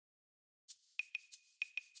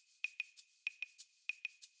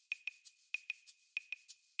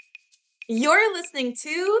You're listening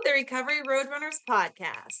to the Recovery Roadrunners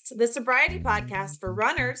podcast, the sobriety podcast for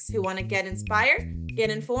runners who want to get inspired, get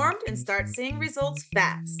informed, and start seeing results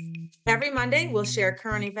fast. Every Monday, we'll share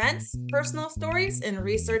current events, personal stories, and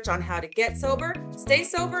research on how to get sober, stay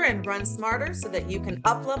sober, and run smarter so that you can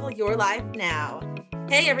uplevel your life now.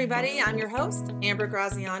 Hey everybody, I'm your host, Amber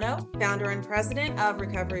Graziano, founder and president of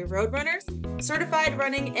Recovery Roadrunners, certified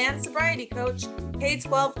running and sobriety coach,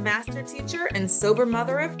 K-12 master teacher, and sober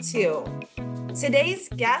mother of two. Today's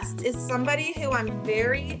guest is somebody who I'm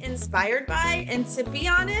very inspired by, and to be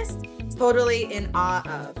honest, totally in awe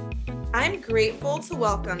of. I'm grateful to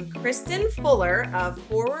welcome Kristin Fuller of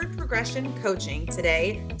Forward Progression Coaching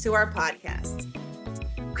today to our podcast.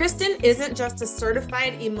 Kristin isn't just a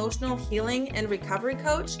certified emotional healing and recovery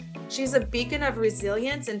coach. She's a beacon of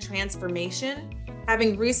resilience and transformation,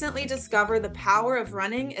 having recently discovered the power of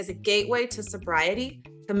running as a gateway to sobriety,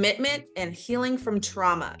 commitment, and healing from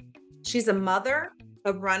trauma. She's a mother,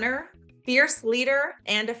 a runner, fierce leader,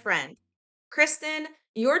 and a friend. Kristin,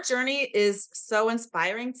 your journey is so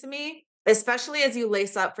inspiring to me, especially as you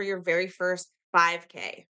lace up for your very first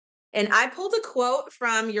 5K. And I pulled a quote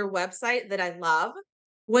from your website that I love.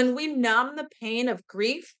 When we numb the pain of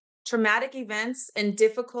grief, traumatic events, and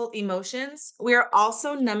difficult emotions, we are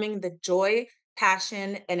also numbing the joy,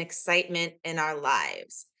 passion, and excitement in our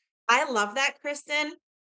lives. I love that, Kristin.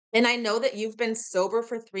 And I know that you've been sober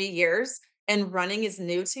for 3 years and running is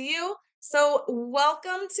new to you. So,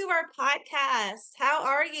 welcome to our podcast. How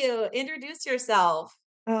are you? Introduce yourself.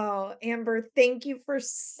 Oh, Amber, thank you for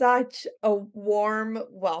such a warm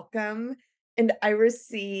welcome. And I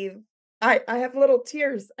have little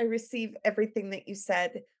tears. I receive everything that you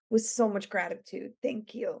said with so much gratitude.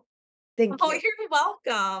 Thank you. Thank Oh, you. you're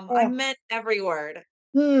welcome. I Oh, meant every word.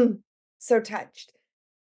 so touched.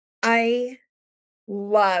 I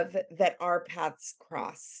love that our paths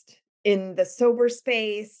crossed in the sober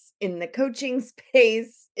space, in the coaching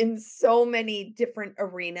space, in so many different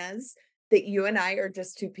arenas that you and I are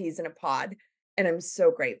just two peas in a pod. And I'm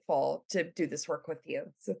so grateful to do this work with you.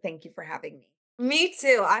 So thank you for having me. Me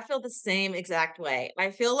too. I feel the same exact way. I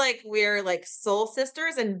feel like we're like soul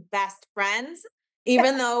sisters and best friends,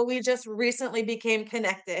 even though we just recently became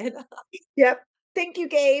connected. Yep. Thank you,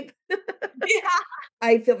 Gabe. Yeah.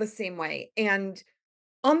 I feel the same way. And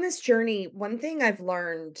on this journey, one thing I've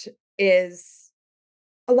learned is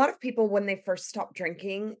a lot of people, when they first stop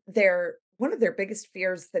drinking, one of their biggest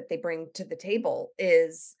fears that they bring to the table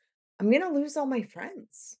is, I'm going to lose all my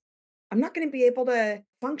friends. I'm not going to be able to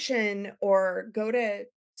function or go to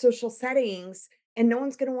social settings, and no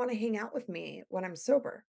one's going to want to hang out with me when I'm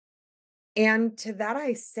sober. And to that,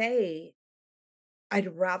 I say,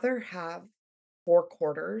 I'd rather have 4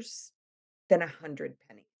 quarters than 100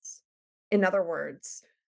 pennies. In other words,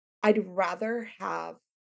 I'd rather have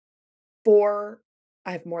four,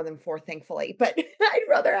 I have more than four, thankfully, but I'd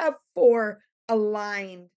rather have four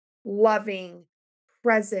aligned, loving,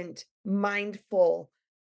 present, mindful,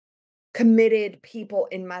 committed people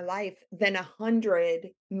in my life than 100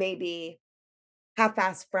 maybe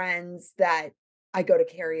half-ass friends that I go to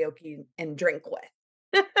karaoke and drink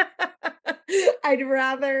with. I'd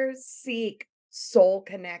rather seek soul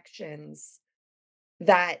connections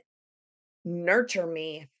that nurture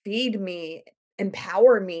me, feed me,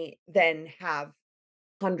 empower me than have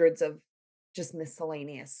hundreds of just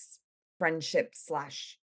miscellaneous friendships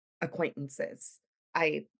slash acquaintances.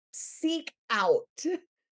 I seek out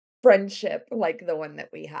friendship like the one that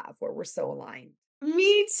we have where we're so aligned.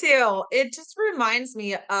 Me too. It just reminds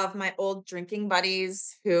me of my old drinking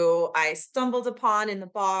buddies who I stumbled upon in the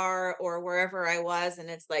bar or wherever I was. And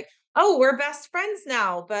it's like, oh, we're best friends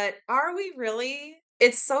now. But are we really?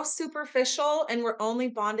 It's so superficial and we're only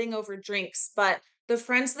bonding over drinks. But the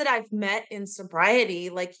friends that I've met in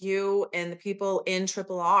sobriety, like you and the people in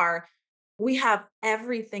Triple R, we have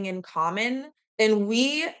everything in common and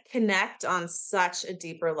we connect on such a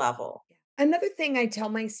deeper level. Another thing I tell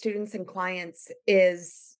my students and clients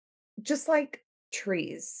is just like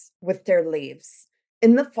trees with their leaves.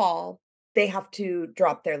 In the fall, they have to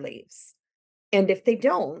drop their leaves. And if they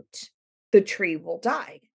don't, the tree will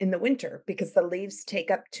die in the winter because the leaves take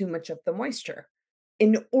up too much of the moisture.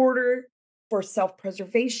 In order for self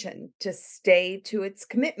preservation to stay to its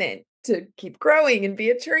commitment to keep growing and be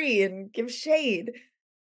a tree and give shade,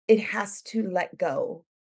 it has to let go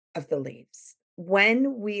of the leaves.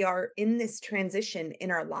 When we are in this transition in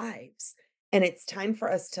our lives, and it's time for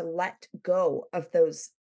us to let go of those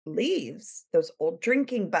leaves, those old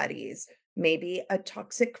drinking buddies, maybe a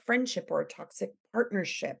toxic friendship or a toxic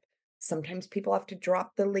partnership. Sometimes people have to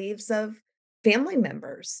drop the leaves of family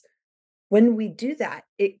members. When we do that,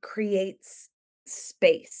 it creates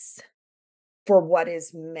space for what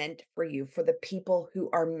is meant for you, for the people who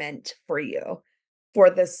are meant for you, for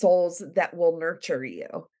the souls that will nurture you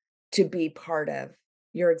to be part of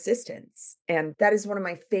your existence. And that is one of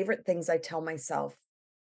my favorite things I tell myself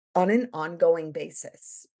on an ongoing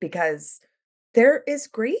basis because there is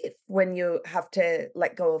grief when you have to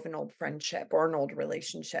let go of an old friendship or an old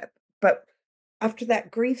relationship. But after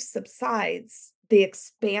that grief subsides, the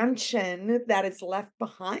expansion that is left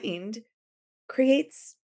behind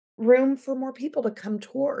creates room for more people to come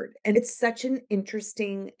toward. And it's such an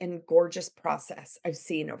interesting and gorgeous process I've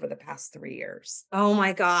seen over the past 3 years. Oh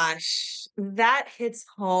my gosh, that hits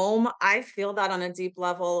home. I feel that on a deep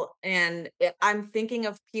level, and I'm thinking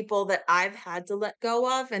of people that I've had to let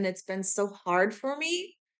go of, and it's been so hard for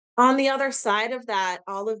me. On the other side of that,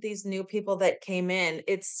 all of these new people that came in,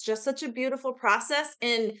 it's just such a beautiful process,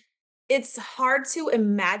 and it's hard to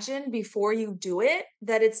imagine before you do it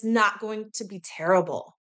that it's not going to be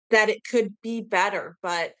terrible, that it could be better,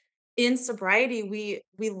 but in sobriety, we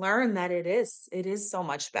learn that it is so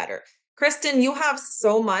much better. Kristen, you have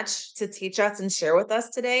so much to teach us and share with us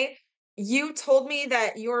today. You told me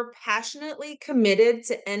that you're passionately committed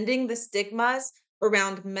to ending the stigmas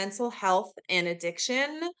around mental health and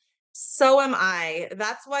addiction. So am I.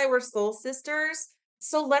 That's why we're soul sisters.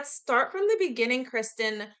 So let's start from the beginning,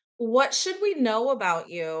 Kristen. What should we know about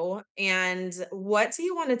you and what do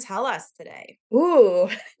you want to tell us today? Ooh,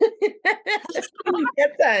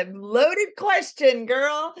 that's a loaded question,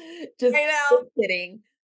 girl. Just I know. kidding.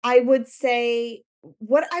 I would say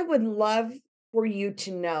what I would love for you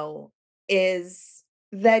to know is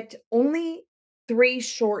that only 3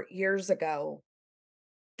 short years ago,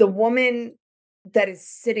 the woman that is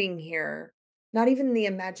sitting here, not even the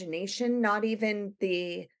imagination, not even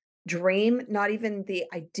the dream, not even the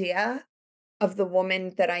idea of the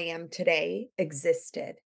woman that I am today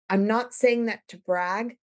existed. I'm not saying that to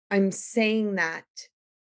brag. I'm saying that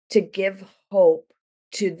to give hope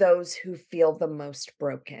to those who feel the most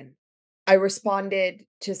broken. I responded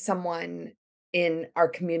to someone in our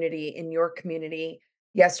community, in your community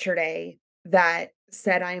yesterday that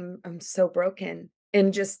said I'm so broken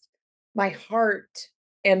and just my heart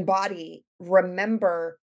and body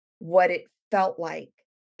remember what it felt like.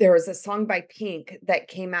 There was a song by Pink that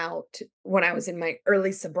came out when I was in my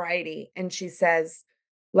early sobriety and she says,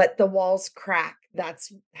 "Let the walls crack.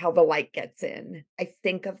 That's how the light gets in." I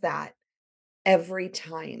think of that every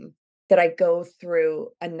time that I go through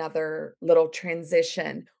another little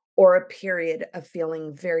transition or a period of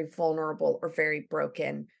feeling very vulnerable or very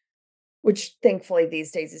broken, which thankfully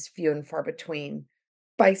these days is few and far between.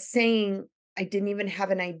 By saying I didn't even have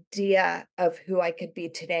an idea of who I could be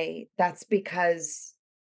today, that's because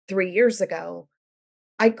 3 years ago,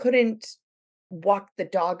 I couldn't walk the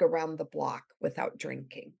dog around the block without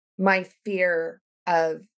drinking. My fear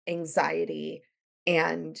of anxiety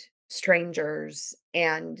and strangers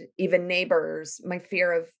and even neighbors, my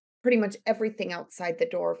fear of pretty much everything outside the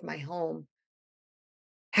door of my home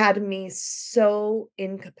had me so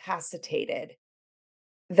incapacitated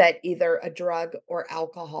that either a drug or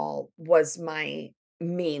alcohol was my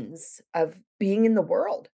means of being in the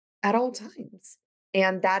world at all times.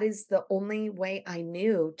 And that is the only way I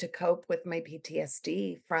knew to cope with my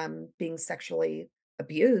PTSD from being sexually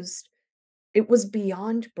abused. It was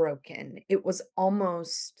beyond broken. It was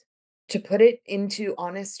almost, to put it into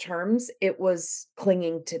honest terms, it was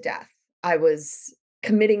clinging to death. I was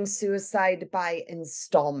committing suicide by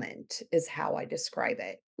installment, is how I describe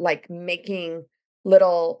it. Like making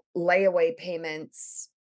little layaway payments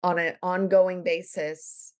on an ongoing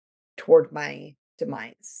basis toward my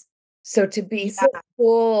demise. So to be so Yeah.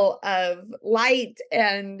 full of light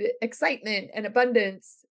and excitement and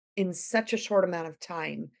abundance in such a short amount of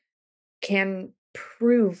time can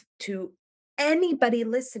prove to anybody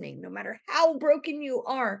listening, no matter how broken you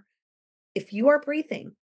are, if you are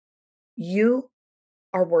breathing, you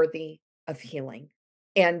are worthy of healing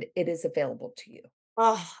and it is available to you.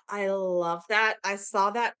 Oh, I love that. I saw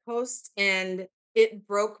that post and it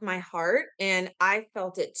broke my heart and I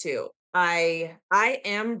felt it too. I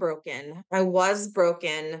am broken. I was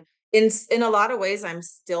broken. In a lot of ways I'm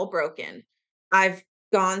still broken. I've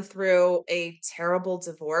gone through a terrible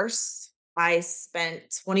divorce. I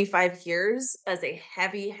spent 25 years as a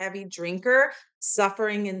heavy drinker,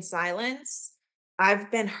 suffering in silence.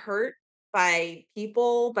 I've been hurt by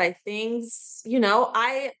people, by things,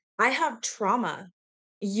 I have trauma.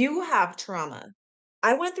 You have trauma.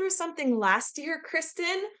 I went through something last year,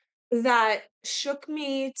 Kristen, that shook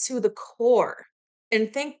me to the core.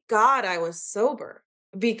 And thank God I was sober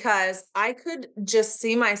because I could just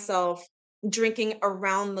see myself drinking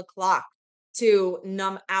around the clock to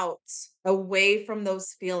numb out away from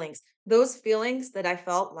those feelings. those feelings that I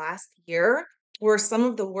felt last year were some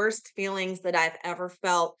of the worst feelings that I've ever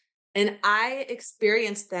felt, and I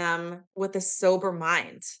experienced them with a sober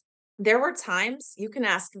mind. There were times, you can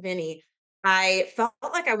ask Vinny, I felt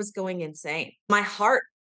like I was going insane. My heart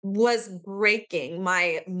was breaking,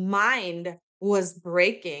 my mind was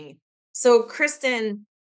breaking. So, Kristen,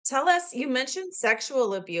 tell us, you mentioned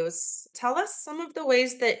sexual abuse. Tell us some of the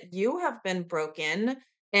ways that you have been broken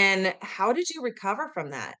and how did you recover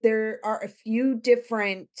from that? There are a few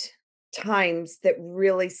different times that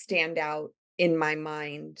really stand out in my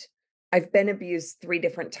mind. I've been abused 3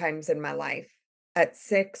 different times in my life, at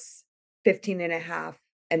 6, 15 and a half,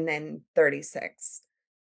 and then 36.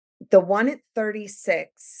 The one at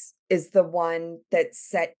 36 is the one that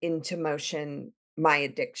set into motion my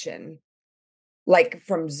addiction, like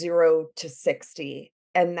from 0 to 60,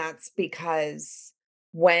 and that's because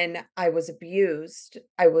when I was abused,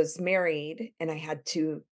 I was married and I had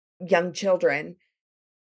 2 young children.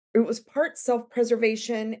 It was part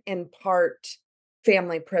self-preservation and part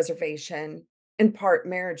family preservation and part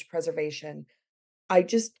marriage preservation. I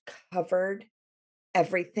just covered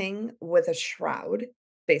everything with a shroud,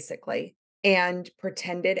 basically, and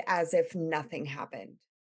pretended as if nothing happened.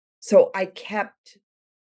 So I kept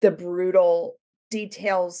the brutal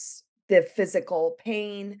details, the physical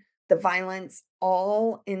pain, the violence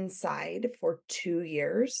all inside for 2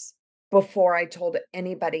 years before I told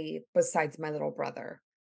anybody besides my little brother.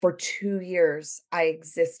 For 2 years, I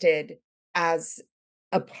existed as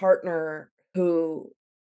a partner who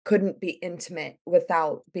couldn't be intimate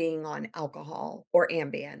without being on alcohol or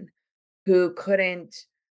Ambien, who couldn't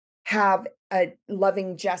have a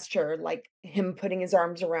loving gesture, like him putting his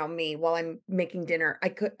arms around me while I'm making dinner. I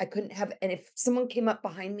couldn't have, and if someone came up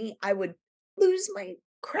behind me, I would lose my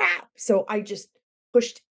crap. So I just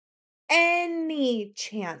pushed any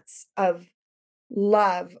chance of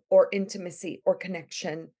love or intimacy or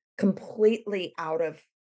connection completely out of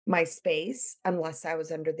my space unless I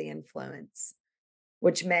was under the influence,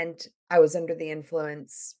 which meant I was under the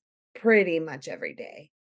influence pretty much every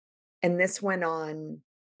day. And this went on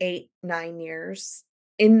 8, 9 years.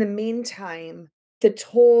 In the meantime, the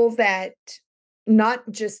toll that not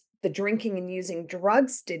just the drinking and using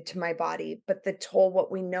drugs did to my body, but the toll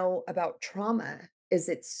what we know about trauma is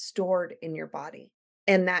it's stored in your body.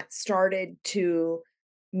 And that started to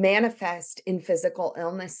manifest in physical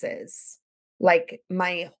illnesses. Like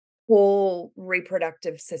my whole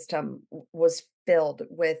reproductive system was filled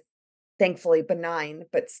with, thankfully benign,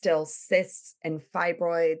 but still cysts and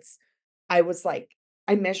fibroids. I was like,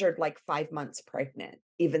 I measured like 5 months pregnant,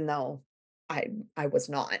 even though I was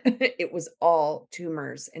not. It was all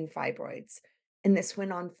tumors and fibroids. And this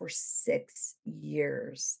went on for 6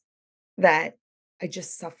 years that I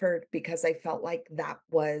just suffered because I felt like that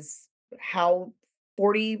was how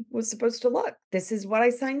 40 was supposed to look. This is what I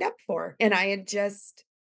signed up for. And I had just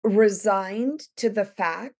resigned to the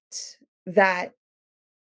fact that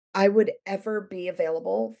I would ever be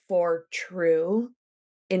available for true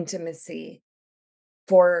intimacy,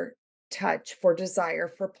 for touch, for desire,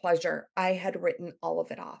 for pleasure. I had written all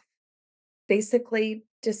of it off. Basically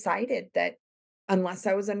decided that unless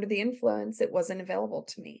I was under the influence, it wasn't available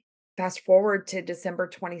to me. Fast forward to December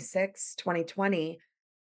 26, 2020.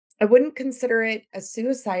 I wouldn't consider it a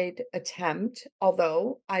suicide attempt,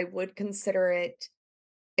 although I would consider it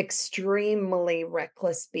extremely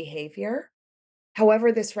reckless behavior.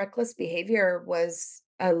 However, this reckless behavior was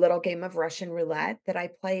a little game of Russian roulette that I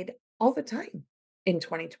played all the time in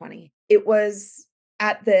 2020. It was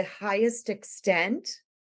at the highest extent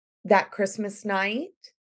that Christmas night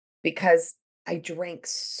because I drank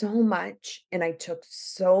so much and I took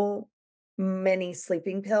so many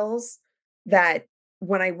sleeping pills that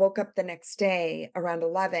when I woke up the next day around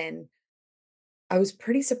 11, I was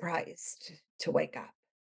pretty surprised to wake up.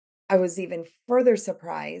 I was even further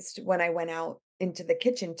surprised when I went out into the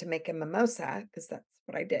kitchen to make a mimosa, because that's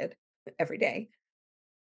what I did every day.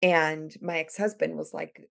 And my ex-husband was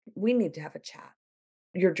like, "We need to have a chat.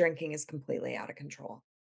 Your drinking is completely out of control."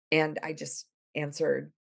 And I just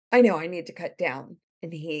answered, "I know, I need to cut down."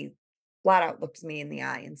 And he flat out looked me in the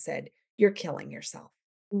eye and said, "You're killing yourself."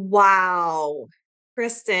 Wow.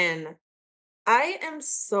 Kristen, I am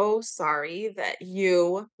so sorry that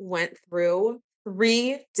you went through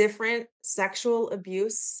 3 different sexual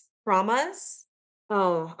abuse traumas.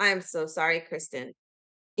 Oh, I am so sorry, Kristen.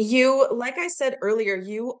 You, like I said earlier,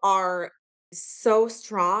 you are so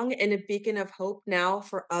strong and a beacon of hope now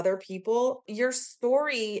for other people. Your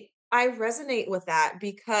story, I resonate with that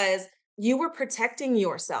because you were protecting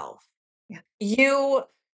yourself. Yeah. You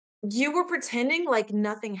you were pretending like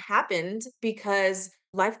nothing happened because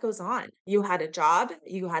life goes on. You had a job,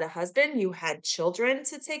 you had a husband, you had children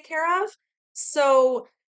to take care of. So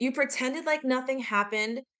you pretended like nothing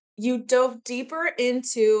happened. You dove deeper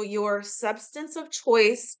into your substance of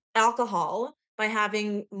choice, alcohol, by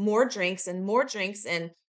having more drinks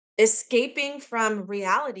and escaping from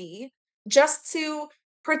reality just to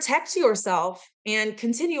protect yourself and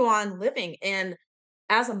continue on living. And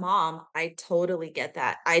as a mom, I totally get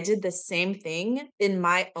that. I did the same thing in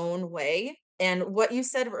my own way. And what you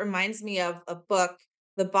said reminds me of a book,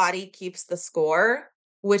 The Body Keeps the Score,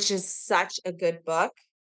 which is such a good book.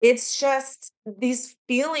 It's just these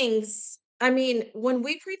feelings. I mean, when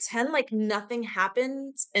we pretend like nothing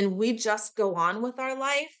happens and we just go on with our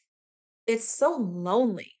life, it's so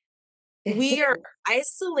lonely. We are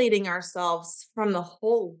isolating ourselves from the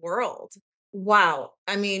whole world. Wow.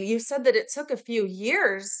 I mean, you said that it took a few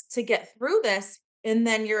years to get through this, and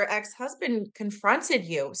then your ex-husband confronted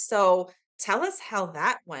you. So tell us how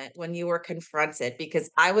that went when you were confronted,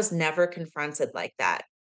 because I was never confronted like that.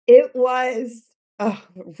 It was a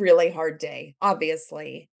really hard day,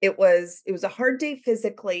 obviously. It was a hard day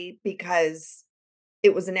physically because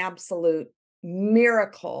it was an absolute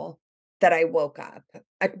miracle that I woke up,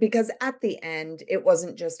 because at the end, it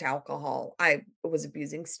wasn't just alcohol. I was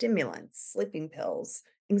abusing stimulants, sleeping pills,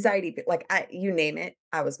 anxiety pi like, I you name it,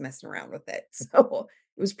 I was messing around with it. So,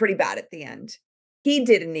 it was pretty bad at the end. He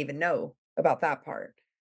didn't even know about that part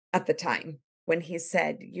at the time when he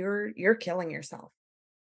said, "You're killing yourself."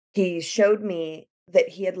 He showed me that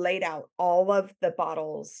he had laid out all of the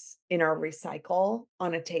bottles in our recycle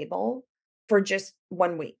on a table for just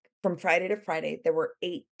 1 week. From Friday to Friday, there were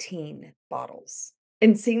 18 bottles.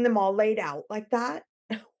 And seeing them all laid out like that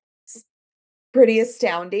was pretty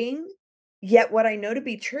astounding. Yet what I know to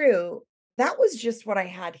be true, that was just what I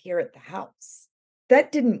had here at the house.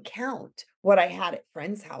 That didn't count what I had at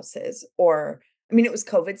friends' houses, or I mean, it was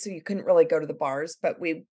COVID, so you couldn't really go to the bars, but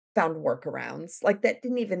we found workarounds. Like, that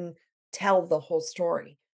didn't even tell the whole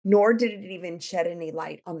story, nor did it even shed any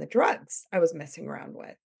light on the drugs I was messing around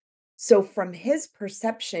with. So from his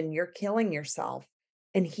perception, you're killing yourself,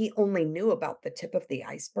 and he only knew about the tip of the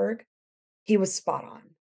iceberg. He was spot on.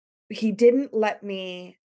 He didn't let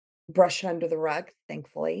me brush it under the rug,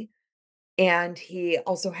 thankfully, and he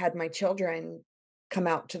also had my children come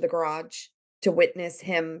out to the garage to witness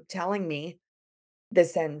him telling me,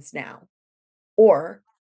 "This ends now," or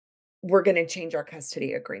 "We're gonna change our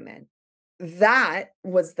custody agreement." That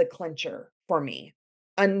was the clincher for me.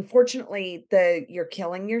 Unfortunately, the "you're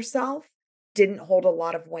killing yourself" didn't hold a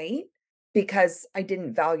lot of weight because I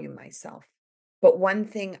didn't value myself. But one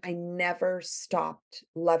thing I never stopped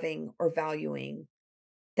loving or valuing,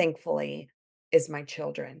 thankfully, is my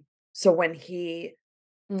children. So when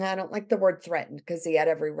I don't like the word threatened because he had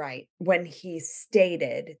every right. When he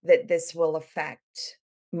stated that this will affect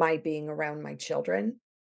my being around my children,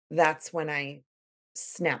 that's when I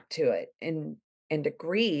snapped to it and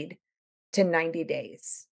agreed to 90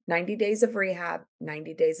 days. 90 days of rehab,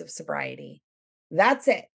 90 days of sobriety. That's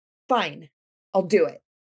it. Fine. I'll do it.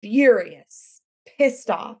 Furious, pissed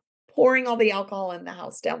off, pouring all the alcohol in the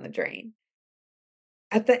house down the drain.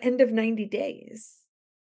 At the end of 90 days,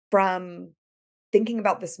 from thinking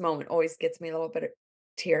about this moment always gets me a little bit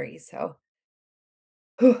teary. So,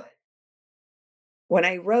 whew, when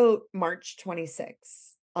I wrote March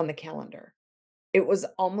 26th on the calendar, it was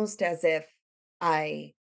almost as if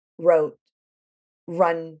I wrote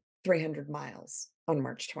run 300 miles on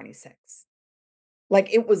March 26th.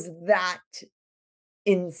 Like, it was that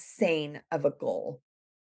insane of a goal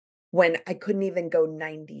when I couldn't even go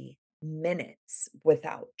 90 minutes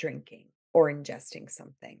without drinking or ingesting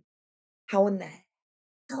something. How in the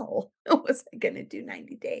hell was I going to do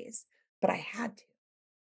 90 days? But I had to.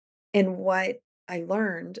 And what I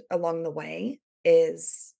learned along the way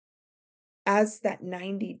is as that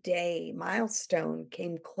 90-day milestone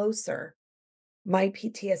came closer, my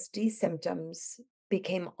PTSD symptoms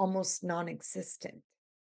became almost non existent.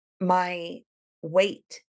 My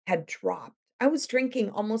weight had dropped. I was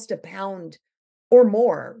drinking almost a pound or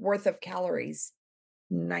more worth of calories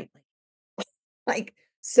nightly. Like,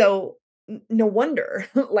 so no wonder,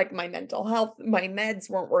 like, my mental health, my meds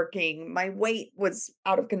weren't working, my weight was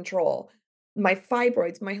out of control, my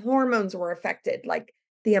fibroids, my hormones were affected. Like,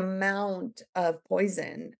 the amount of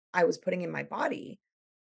poison I was putting in my body,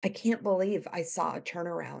 I can't believe I saw a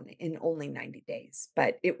turnaround in only 90 days,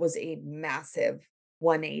 but it was a massive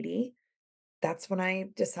 180. That's when I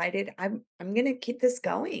decided I'm going to keep this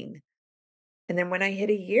going. And then when I hit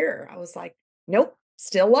a year, I was like, nope,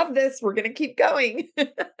 still love this. We're going to keep going.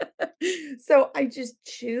 So I just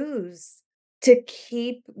choose to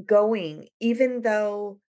keep going, even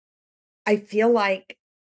though I feel like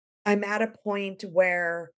I'm at a point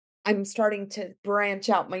where I'm starting to branch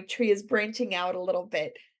out. My tree is branching out a little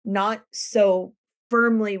bit, not so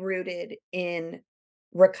firmly rooted in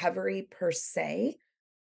recovery per se,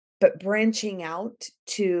 but branching out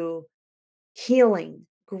to healing,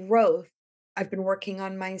 growth. I've been working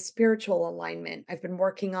on my spiritual alignment. I've been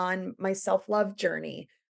working on my self love journey.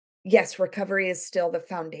 Yes, recovery is still the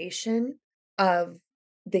foundation of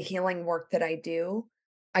the healing work that I do.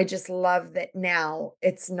 I just love that now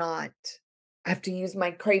it's not, I have to use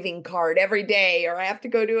my craving card every day or I have to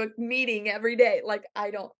go to a meeting every day. Like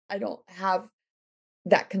I don't have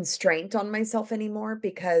that constraint on myself anymore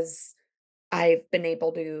because I've been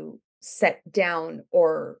able to set down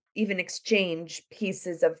or even exchange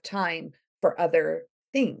pieces of time for other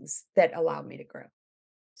things that allow me to grow.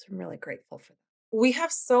 So I'm really grateful for that. We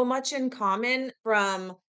have so much in common,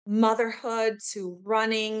 from motherhood to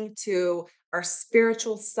running to our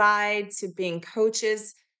spiritual side to being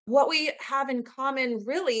coaches. What we have in common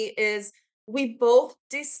really is we both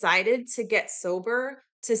decided to get sober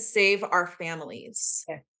to save our families,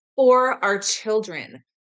 Yeah. for our children.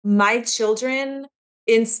 My children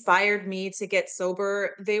inspired me to get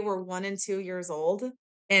sober. They were 1 and 2 years old,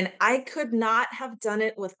 and I could not have done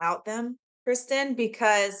it without them, Kristen,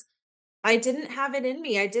 because I didn't have it in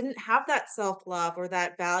me. I didn't have that self-love or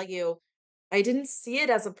that value. I didn't see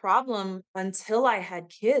it as a problem until I had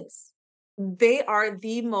kids. They are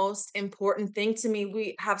the most important thing to me.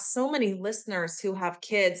 We have so many listeners who have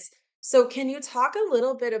kids. So can you talk a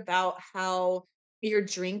little bit about how your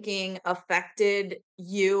drinking affected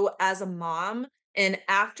you as a mom? And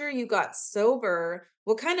after you got sober,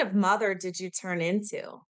 what kind of mother did you turn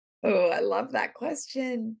into? Oh, I love that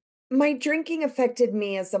question. My drinking affected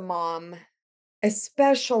me as a mom,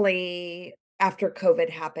 especially after COVID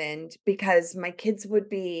happened, because my kids would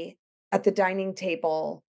be at the dining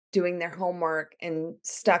table doing their homework and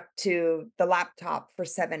stuck to the laptop for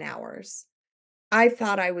 7 hours. I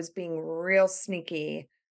thought I was being real sneaky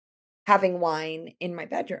having wine in my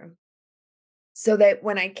bedroom so that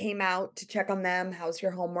when I came out to check on them, how's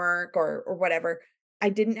your homework or whatever, I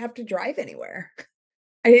didn't have to drive anywhere.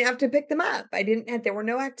 I didn't have to pick them up. I didn't have, there were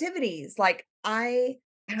no activities. Like I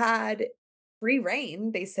had free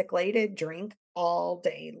reign basically to drink all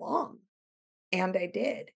day long. And I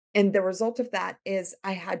did. And the result of that is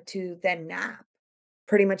I had to then nap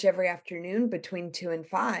pretty much every afternoon between 2 and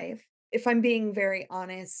 5. If I'm being very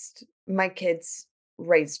honest, my kids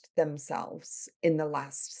raised themselves in the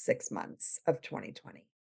last 6 months of 2020.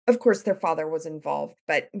 Of course, their father was involved,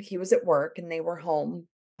 but he was at work and they were home,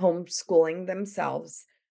 homeschooling themselves.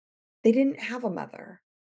 They didn't have a mother.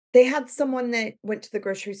 They had someone that went to the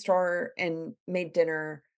grocery store and made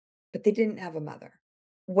dinner, but they didn't have a mother.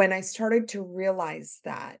 When I started to realize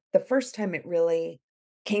that, the first time it really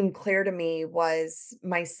came clear to me was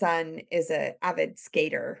my son is a avid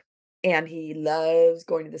skater and he loves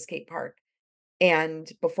going to the skate park.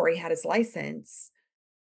 And before he had his license,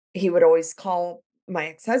 he would always call my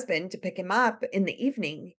ex-husband to pick him up in the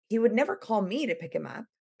evening. He would never call me to pick him up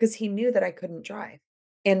because he knew that I couldn't drive.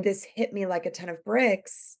 And this hit me like a ton of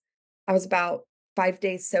bricks. I was about 5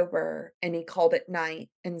 days sober, and he called at night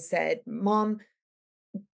and said, "Mom,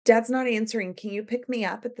 dad's not answering. Can you pick me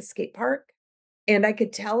up at the skate park?" And I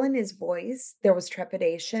could tell in his voice there was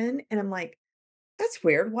trepidation, and I'm like, "That's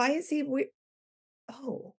weird. Why is he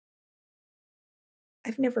Oh,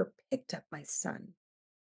 I've never picked up my son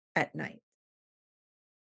at night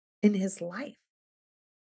in his life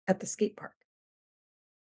at the skate park."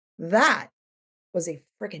 That was a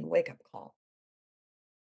freaking wake-up call.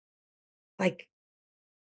 Like,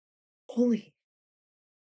 holy,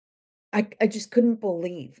 I just couldn't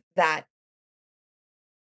believe that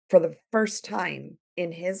for the first time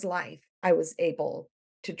in his life, I was able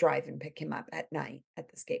to drive and pick him up at night at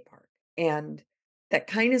the skate park. And that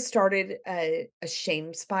kind of started a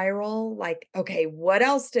shame spiral. Like, okay, what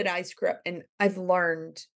else did I screw up? And I've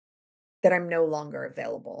learned that I'm no longer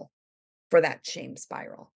available for that shame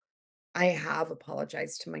spiral. I have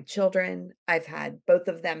apologized to my children. I've had both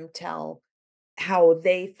of them tell how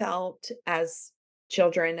they felt as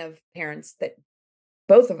children of parents that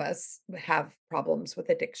both of us have problems with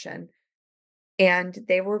addiction. And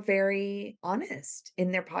they were very honest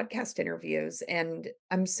in their podcast interviews. And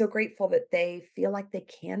I'm so grateful that they feel like they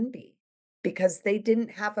can be because they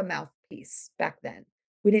didn't have a mouthpiece back then.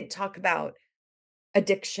 We didn't talk about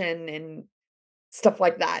addiction and stuff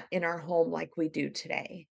like that in our home like we do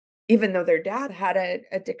today. Even though their dad had a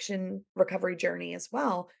addiction recovery journey as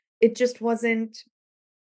well, it just wasn't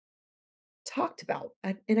talked about,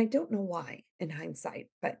 and I don't know why in hindsight,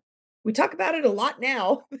 but we talk about it a lot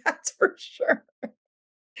now, that's for sure.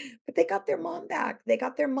 But they got their mom back. They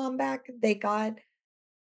got their mom back. They got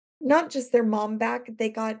not just their mom back, they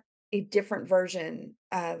got a different version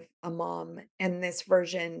of a mom, and this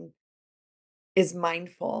version is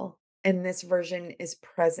mindful, and this version is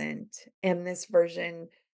present, and this version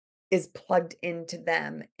is plugged into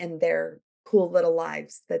them and their cool little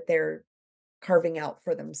lives that they're carving out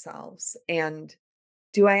for themselves. And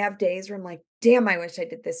do I have days where I'm like, "Damn, I wish I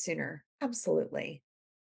did this sooner?" Absolutely.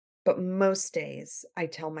 But most days I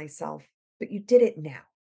tell myself, "But you did it now.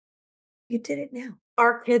 You did it now."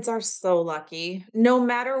 Our kids are so lucky. No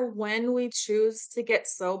matter when we choose to get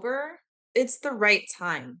sober, it's the right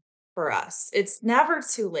time for us. It's never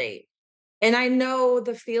too late. And I know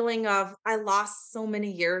the feeling of I lost so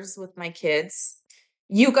many years with my kids.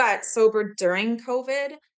 You got sober during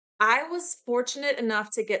COVID. I was fortunate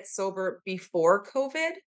enough to get sober before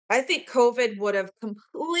COVID. I think COVID would have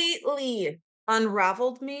completely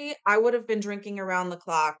unraveled me. I would have been drinking around the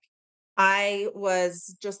clock. I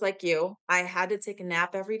was just like you. I had to take a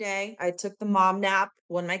nap every day. I took the mom nap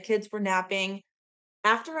when my kids were napping.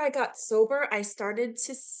 After I got sober, I started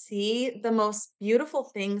to see the most beautiful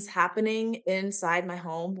things happening inside my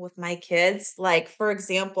home with my kids. Like, for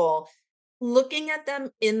example, looking at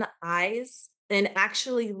them in the eyes and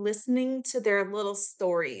actually listening to their little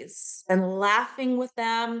stories and laughing with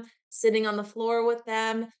them, sitting on the floor with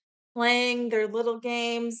them, playing their little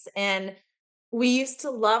games. And we used to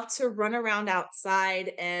love to run around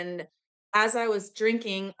outside, and as I was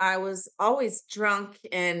drinking, I was always drunk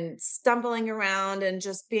and stumbling around and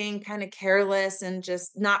just being kinda careless and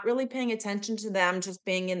just not really paying attention to them, just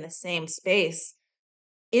being in the same space.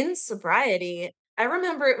 In sobriety, I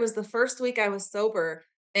remember it was the first week I was sober,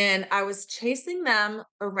 and I was chasing them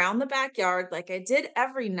around the backyard like I did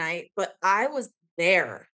every night, but I was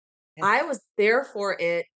there. I Yes. was there for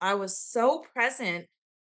it. I was so present.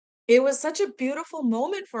 It was such a beautiful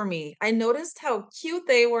moment for me. I noticed how cute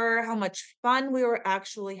they were, how much fun we were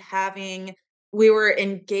actually having. We were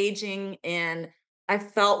engaging, and I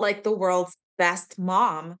felt like the world's best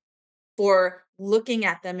mom for looking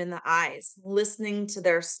at them in the eyes, listening to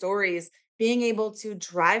their stories, being able to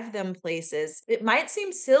drive them places. It might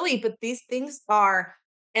seem silly, but these things are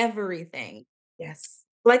everything. Yes.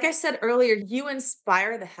 Like I said earlier, you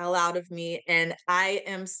inspire the hell out of me, and I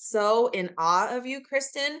am so in awe of you,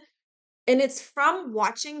 Kristen, and it's from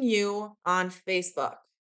watching you on Facebook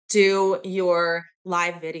do your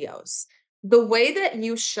live videos. The way that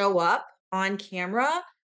you show up on camera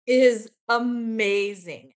is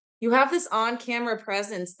amazing. You have this on-camera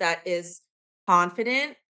presence that is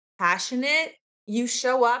confident, passionate. You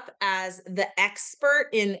show up as the expert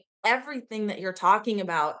in everything that you're talking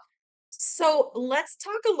about. So let's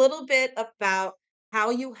talk a little bit about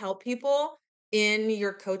how you help people in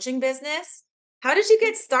your coaching business. How did you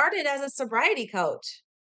get started as a sobriety coach?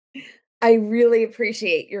 I really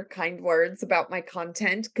appreciate your kind words about my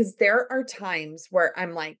content because there are times where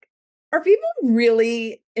I'm like, are people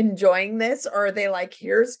really enjoying this? Or are they like,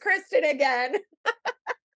 here's Kristen again?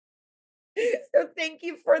 So thank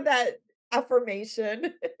you for that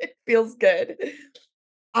affirmation. It feels good.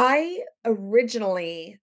 I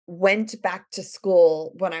originally went back to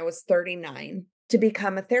school when I was 39 to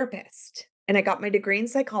become a therapist. And I got my degree in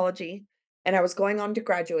psychology, and I was going on to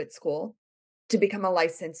graduate school to become a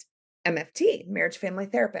licensed MFT, marriage family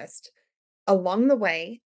therapist. Along the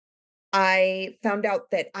way, I found out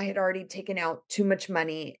that I had already taken out too much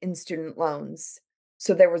money in student loans.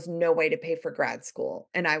 So there was no way to pay for grad school.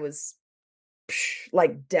 And I was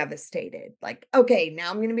like devastated. Like, okay, now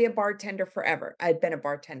I'm going to be a bartender forever. I'd been a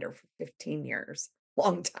bartender for 15 years,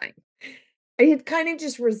 long time. I had kind of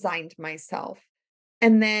just resigned myself.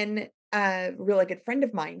 And then a really good friend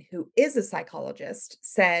of mine who is a psychologist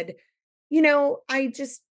said, I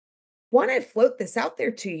just want to float this out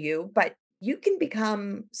there to you, but you can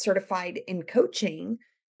become certified in coaching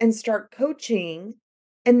and start coaching,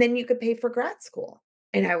 and then you could pay for grad school.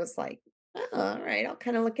 And I was like, oh, all right, I'll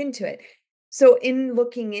kind of look into it. So, in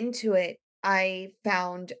looking into it, I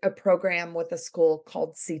found a program with a school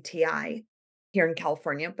called CTI here in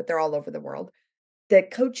California, but they're all over the world. The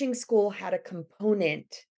coaching school had a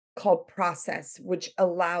component called process, which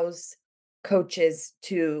allows coaches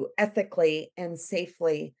to ethically and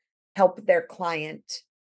safely help their client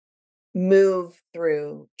move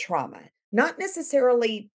through trauma. Not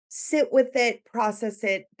necessarily sit with it, process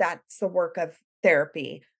it, that's the work of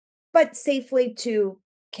therapy, but safely to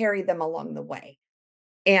carry them along the way.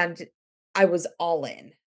 And I was all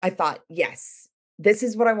in. I thought, yes, this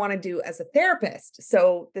is what I want to do as a therapist.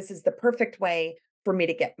 So this is the perfect way for me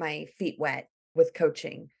to get my feet wet with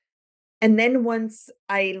coaching. And then once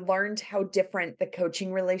I learned how different the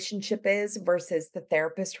coaching relationship is versus the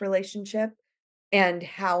therapist relationship, and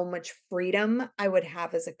how much freedom I would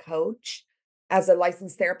have as a coach. As a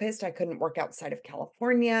licensed therapist, I couldn't work outside of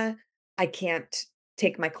California. I can't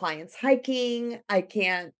take my clients hiking. I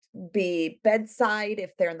can't be bedside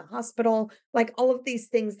if they're in the hospital. Like all of these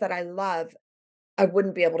things that I love, I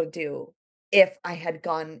wouldn't be able to do if I had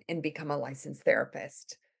gone and become a licensed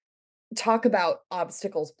therapist. Talk about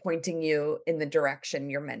obstacles pointing you in the direction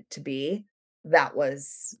you're meant to be. That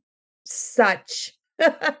was such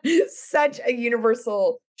such a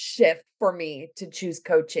universal shift for me to choose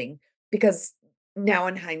coaching because now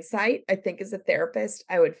in hindsight, I think as a therapist,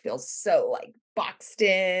 I would feel so, like, boxed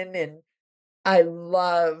in, and I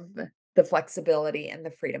love the flexibility and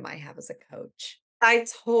the freedom I have as a coach. I Yeah,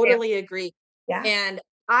 totally agree. yeah, And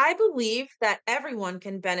I believe that everyone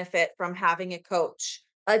can benefit from having a coach,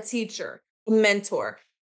 a teacher, a mentor.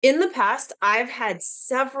 In the past, I've had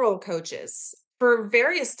several coaches for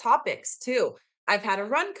various topics too. I've had a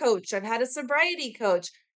run coach, I've had a sobriety coach.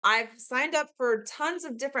 I've signed up for tons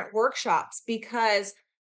of different workshops because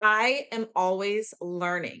I am always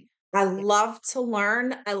learning. I yeah, love to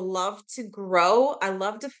learn. I love to grow. I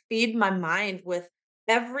love to feed my mind with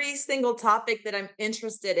every single topic that I'm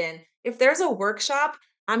interested in. If there's a workshop,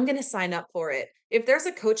 I'm going to sign up for it. If there's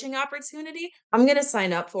a coaching opportunity, I'm going to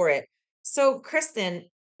sign up for it. So, Kristen,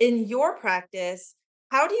 in your practice,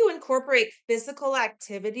 how do you incorporate physical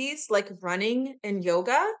activities like running and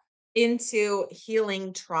yoga into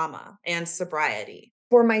healing trauma and sobriety?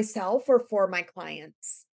 for myself or for my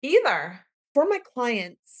clients? Either. For my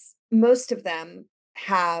clients, most of them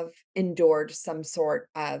have endured some sort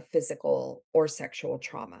of physical or sexual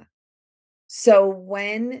trauma. So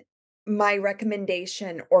when my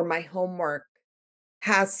recommendation or my homework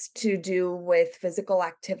has to do with physical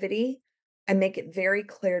activity, I make it very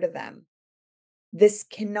clear to them. This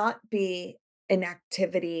cannot be an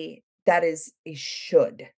activity that is a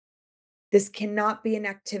should. This cannot be an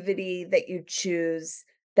activity that you choose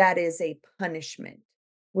that is a punishment.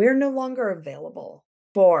 We're no longer available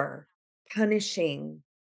for punishing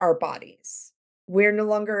our bodies. We're no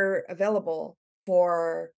longer available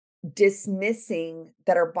for dismissing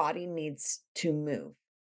that our body needs to move.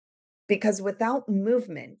 Because without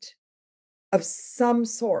movement of some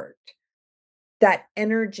sort, that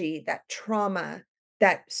energy, that trauma,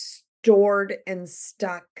 that stored and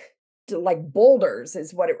stuck like boulders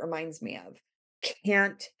is what it reminds me of,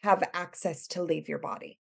 can't have access to leave your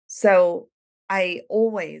body. So I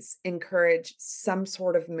always encourage some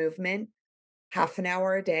sort of movement, half an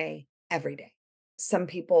hour a day, every day. Some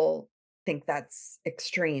people think that's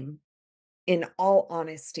extreme. In all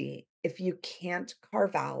honesty, if you can't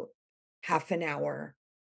carve out half an hour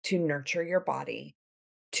to nurture your body,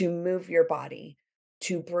 to move your body,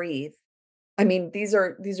 to breathe. I mean, these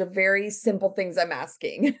are very simple things I'm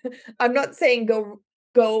asking. I'm not saying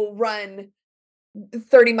go run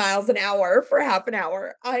 30 miles an hour for half an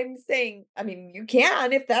hour. I'm saying, I mean, you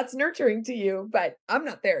can if that's nurturing to you, but I'm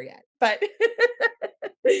not there yet. But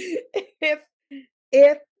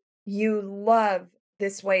if you love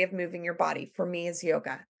this way of moving your body, for me is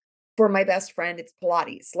yoga. For my best friend, it's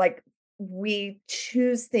Pilates. Like we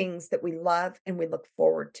choose things that we love and we look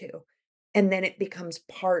forward to. And then it becomes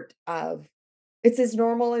part of it's as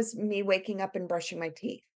normal as me waking up and brushing my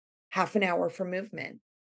teeth, half an hour for movement.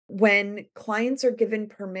 When clients are given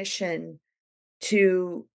permission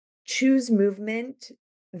to choose movement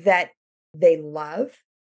that they love,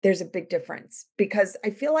 there's a big difference because I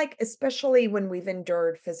feel like, especially when we've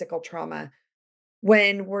endured physical trauma,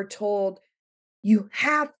 when we're told you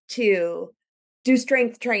have to do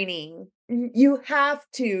strength training, you have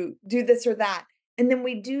to do this or that. And then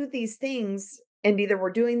we do these things, and either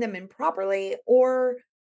we're doing them improperly or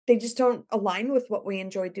they just don't align with what we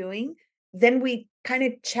enjoy doing. Then we kind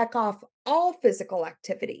of check off all physical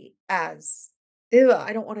activity as, ew,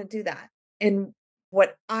 I don't want to do that. And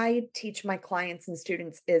what I teach my clients and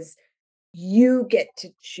students is you get to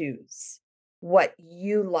choose what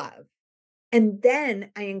you love, and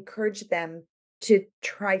then I encourage them to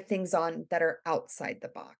try things on that are outside the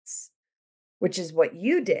box, which is what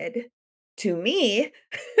you did to me,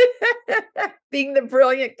 being the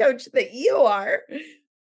brilliant coach that you are,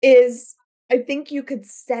 is I think you could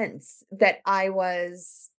sense that I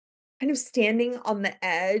was kind of standing on the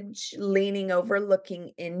edge, leaning over,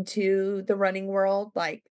 looking into the running world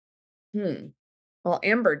like, hmm, well,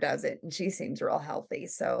 Amber does it and she seems real healthy.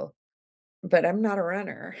 So but I'm not a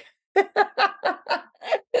runner.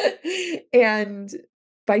 And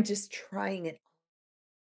by just trying it,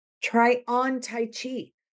 try on Tai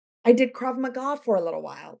Chi. I did Krav Maga for a little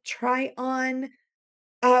while. Try on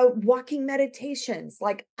Walking meditations,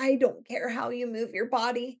 like, I don't care how you move your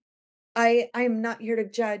body. I am not here to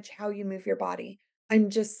judge how you move your body. I'm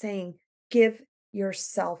just saying, give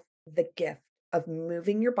yourself the gift of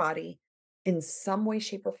moving your body in some way,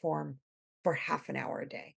 shape, or form for half an hour a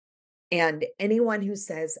day. And anyone who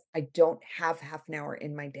says, I don't have half an hour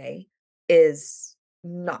in my day is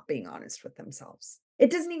not being honest with themselves.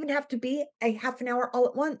 It doesn't even have to be a half an hour all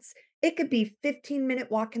at once. It could be 15-minute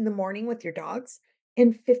walk in the morning with your dogs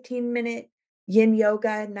and 15-minute yin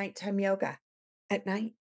yoga, nighttime yoga at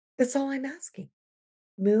night. That's all I'm asking.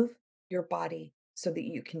 Move your body so that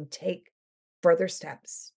you can take further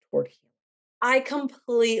steps toward healing. I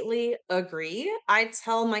completely agree. I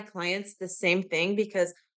tell my clients the same thing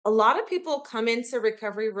because a lot of people come into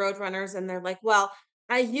recovery roadrunners and they're like, well,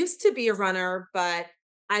 I used to be a runner, but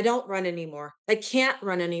I don't run anymore. I can't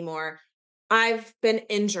run anymore. I've been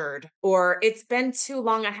injured or it's been too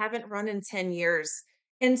long. I haven't run in 10 years.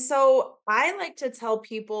 And so I like to tell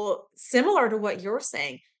people, similar to what you're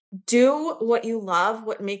saying, do what you love,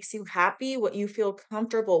 what makes you happy, what you feel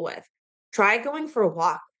comfortable with. Try going for a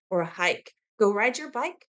walk or a hike. Go ride your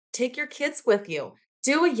bike, take your kids with you,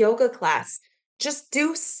 do a yoga class. Just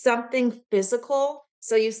do something physical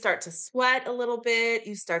so you start to sweat a little bit,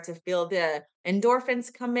 you start to feel the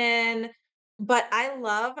endorphins come in. But I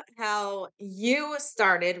love how you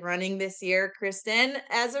started running this year, Kristen,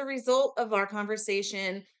 as a result of our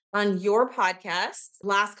conversation on your podcast,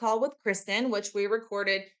 Last Call with Kristen, which we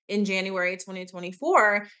recorded in January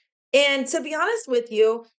 2024. And to be honest with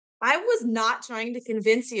you, I was not trying to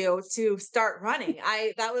convince you to start running.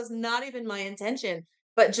 That was not even my intention.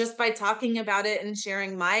 But just by talking about it and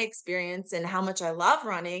sharing my experience and how much I love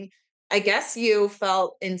running, I guess you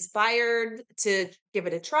felt inspired to give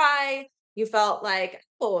it a try. You felt like,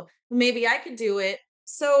 oh, maybe I could do it.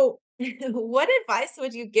 So, what advice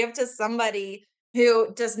would you give to somebody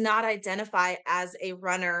who does not identify as a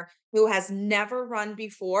runner, who has never run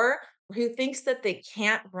before, who thinks that they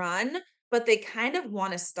can't run, but they kind of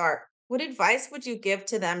want to start? What advice would you give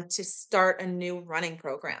to them to start a new running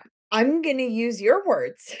program? I'm gonna use your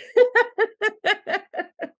words.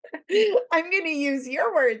 I'm gonna use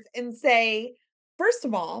your words and say, first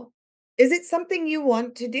of all, is it something you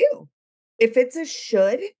want to do? If it's a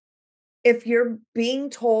should, if you're being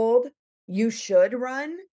told you should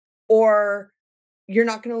run or you're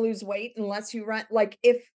not gonna lose weight unless you run, like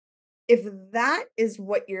if that is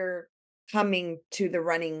what you're coming to the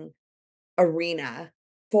running arena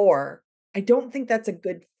for, I don't think that's a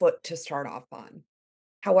good foot to start off on.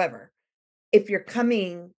 However, if you're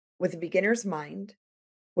coming with a beginner's mind,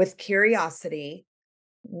 with curiosity,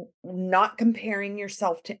 not comparing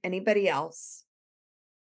yourself to anybody else,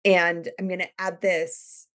 and I'm going to add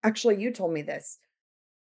this. Actually, you told me this.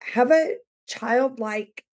 Have a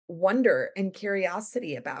childlike wonder and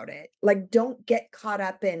curiosity about it. Like, don't get caught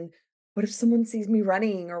up in what if someone sees me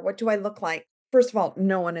running or what do I look like? First of all,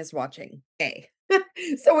 no one is watching. A.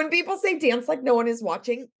 So when people say dance like no one is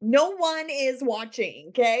watching, no one is watching.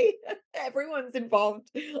 Okay. Everyone's involved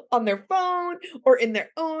on their phone or in their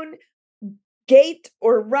own gait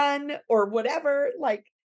or run or whatever. Like,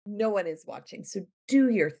 no one is watching. So do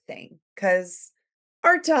your thing because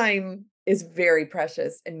our time is very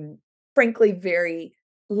precious and frankly very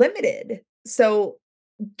limited. So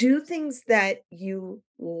do things that you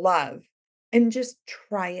love and just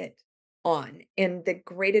try it on. And the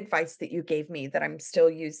great advice that you gave me that I'm still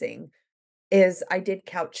using is I did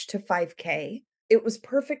couch to 5K. It was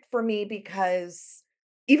perfect for me because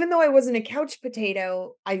even though I wasn't a couch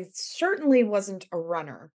potato, I certainly wasn't a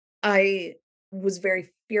runner. I was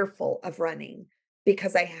very fearful of running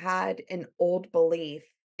because I had an old belief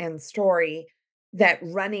and story that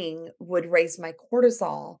running would raise my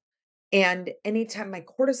cortisol. And anytime my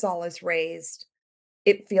cortisol is raised,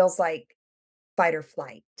 it feels like fight or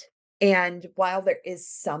flight. And while there is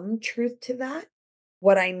some truth to that,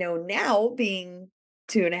 what I know now, being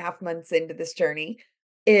 2.5 months into this journey,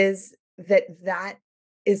 is that that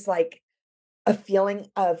is like a feeling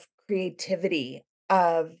of creativity,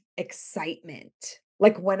 of excitement.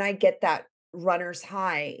 Like when I get that runner's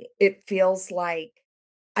high, it feels like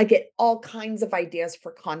I get all kinds of ideas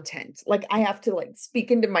for content. Like I have to like speak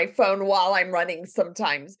into my phone while I'm running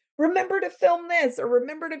sometimes. Remember to film this or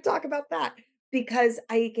remember to talk about that because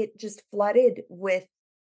I get just flooded with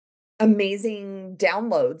amazing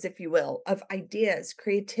downloads, if you will, of ideas,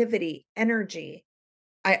 creativity, energy.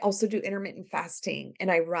 I also do intermittent fasting and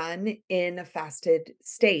I run in a fasted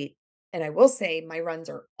state. And I will say my runs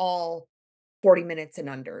are all 40 minutes and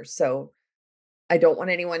under. So I don't want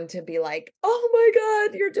anyone to be like, "Oh my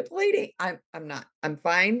god, you're depleting." I'm not. I'm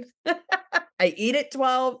fine. I eat at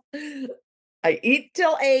 12. I eat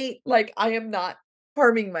till 8, like, I am not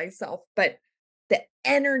harming myself, but the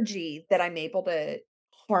energy that I'm able to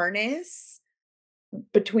harness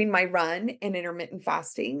between my run and intermittent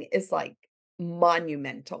fasting is, like,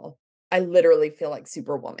 monumental. I literally feel like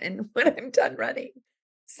Superwoman when I'm done running.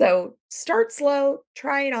 So, start slow,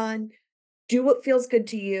 try it on, do what feels good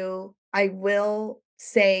to you. I will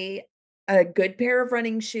say a good pair of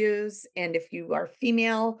running shoes, and if you are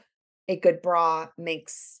female, a good bra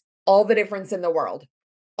makes all the difference in the world.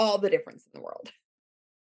 All the difference in the world.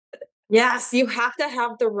 Yes, you have to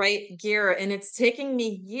have the right gear, and it's taking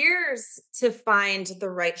me years to find the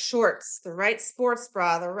right shorts, the right sports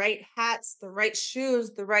bra, the right hats, the right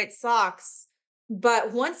shoes, the right socks.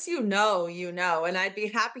 But once you know, and I'd be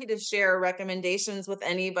happy to share recommendations with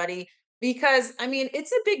anybody because I mean,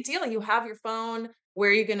 it's a big deal. You have your phone, where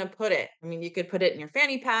are you going to put it? I mean, you could put it in your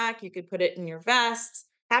fanny pack, you could put it in your vest.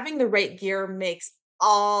 Having the right gear makes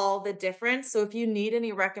all the difference. So if you need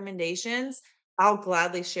any recommendations, I'll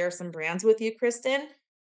gladly share some brands with you, Kristen.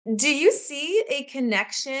 Do you see a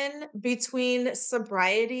connection between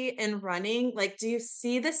sobriety and running? Like, do you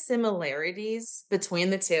see the similarities between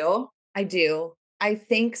the 2? I do. I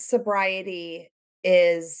think sobriety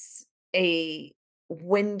is a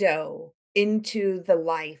window into the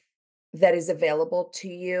life that is available to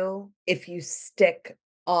you if you stick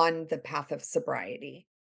on the path of sobriety.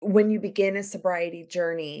 When you begin a sobriety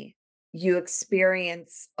journey, you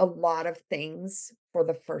experience a lot of things for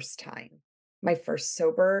the first time. My first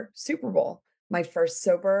sober Super Bowl, my first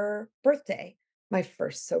sober birthday, my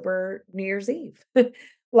first sober New Year's Eve.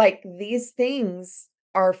 Like these things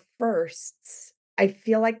are firsts. I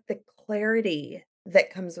feel like the clarity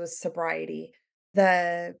that comes with sobriety,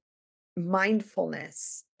 the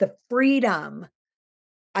mindfulness, the freedom,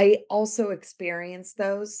 I also experience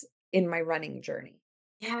those in my running journey.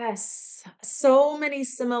 Yes, so many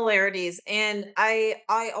similarities. And I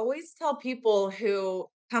always tell people who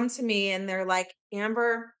come to me and they're like,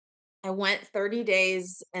 "Amber, I went 30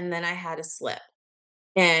 days and then I had a slip.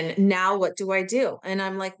 And now what do I do?" And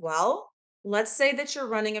I'm like, "Well, let's say that you're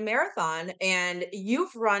running a marathon and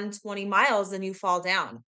you've run 20 miles and you fall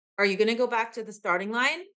down. Are you going to go back to the starting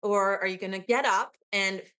line or are you going to get up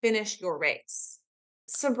and finish your race?"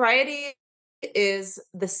 Sobriety is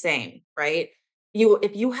the same, right?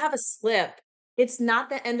 If you have a slip, it's not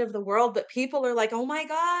the end of the world, but people are like, "Oh my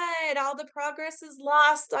god, all the progress is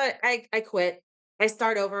lost. I quit. I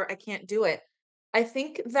start over. I can't do it." I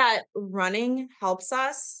think that running helps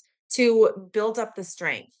us to build up the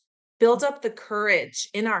strength, build up the courage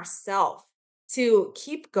in ourself to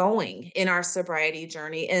keep going in our sobriety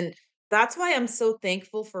journey. And that's why I'm so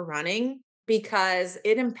thankful for running because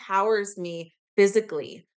it empowers me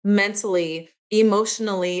physically, mentally,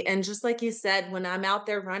 emotionally. And just like you said, when I'm out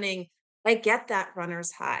there running, I get that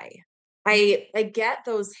runner's high. I get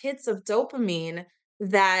those hits of dopamine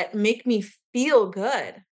that make me feel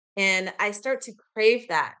good and I start to crave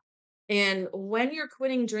that. And when you're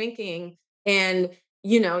quitting drinking and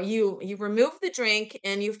you remove the drink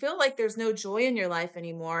and you feel like there's no joy in your life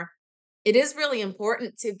anymore, it is really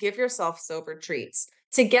important to give yourself sober treats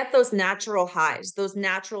to get those natural highs, those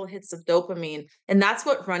natural hits of dopamine. And that's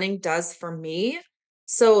what running does for me.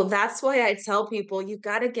 So that's why I tell people you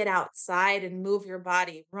got to get outside and move your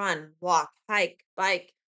body, run, walk, hike,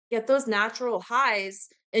 bike, get those natural highs,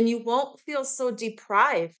 and you won't feel so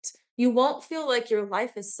deprived. You won't feel like your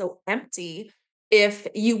life is so empty if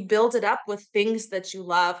you build it up with things that you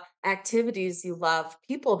love, activities you love,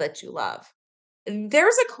 people that you love.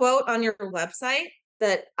 There's a quote on your website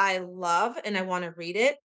that I love and I want to read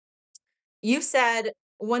it. You said,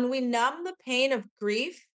 "When we numb the pain of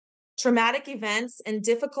grief, traumatic events, and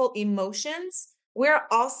difficult emotions, we're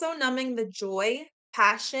also numbing the joy,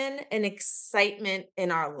 passion, and excitement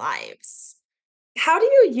in our lives." How do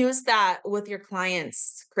you use that with your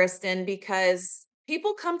clients, Kristen? Because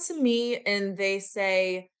people come to me and they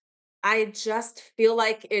say, "I just feel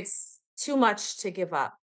like it's too much to give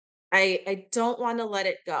up. I don't wanna let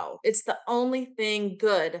it go. It's the only thing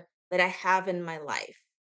good that I have in my life."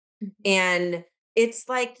 Mhm. And it's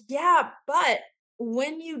like, yeah, but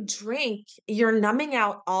when you drink, you're numbing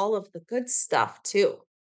out all of the good stuff too.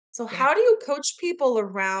 So Yeah. how do you coach people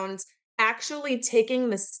around actually taking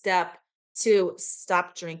the step to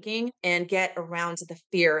stop drinking and get around the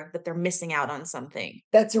fear that they're missing out on something?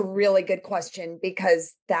 That's a really good question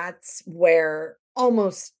because that's where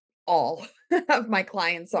almost all of my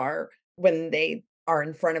clients are when they are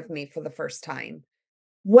in front of me for the first time.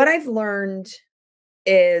 What I've learned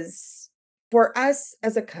is for us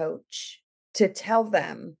as a coach to tell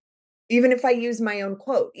them, even if I use my own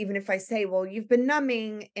quote, even if I say, well, you've been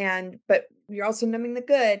numbing but you're also numbing the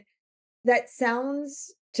good. That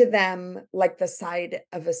sounds to them like the side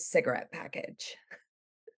of a cigarette package.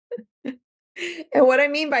 And what I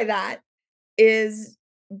mean by that is,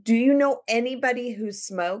 do you know anybody who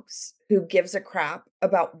smokes who gives a crap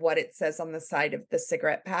about what it says on the side of the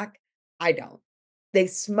cigarette pack? I don't. They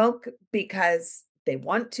smoke because they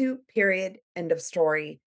want to, period, end of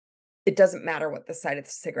story. It doesn't matter what the side of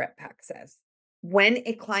the cigarette pack says. When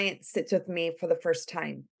a client sits with me for the first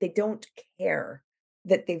time, they don't care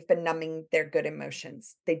that they've been numbing their good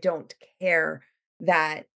emotions. They don't care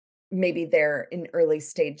that maybe they're in early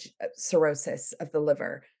stage cirrhosis of the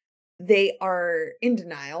liver. They are in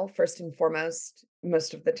denial, first and foremost,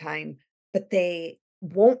 most of the time, but they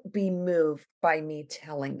won't be moved by me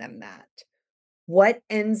telling them that. What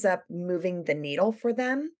ends up moving the needle for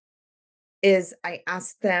them is I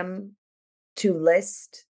ask them to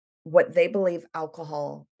list what they believe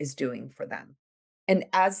alcohol is doing for them. And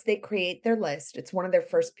as they create their list, it's one of their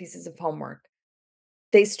first pieces of homework.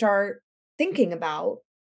 They start thinking about,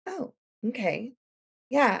 oh, okay,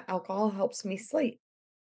 yeah, alcohol helps me sleep.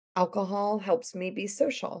 Alcohol helps me be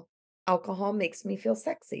social. Alcohol makes me feel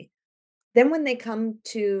sexy. Then when they come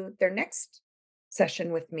to their next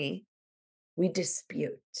session with me, we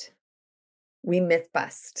dispute. We myth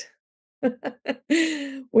bust.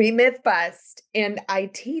 We myth bust, and I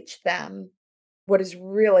teach them what is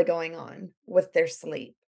really going on with their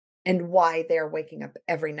sleep and why they're waking up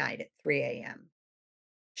every night at 3 a.m.,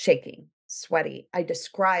 shaking, sweaty. I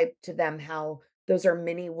describe to them how those are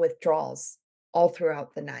mini withdrawals all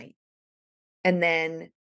throughout the night. And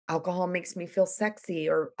then alcohol makes me feel sexy,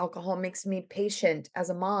 or alcohol makes me patient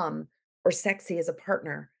as a mom, or sexy as a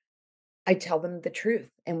partner. I tell them the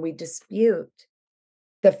truth and we dispute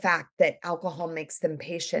the fact that alcohol makes them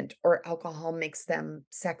patient or alcohol makes them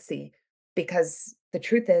sexy, because the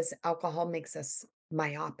truth is alcohol makes us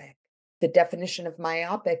myopic. The definition of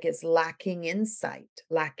myopic is lacking insight,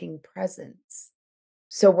 lacking presence.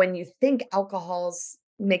 So when you think alcohol's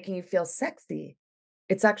making you feel sexy,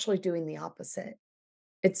 it's actually doing the opposite.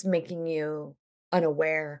 It's making you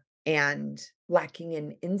unaware and lacking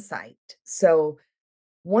in insight. So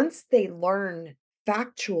once they learn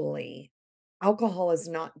factually, alcohol is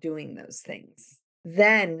not doing those things,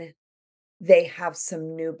 then they have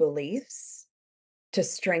some new beliefs to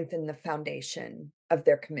strengthen the foundation of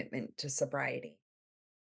their commitment to sobriety.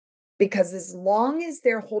 Because as long as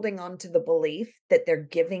they're holding on to the belief that they're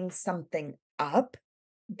giving something up,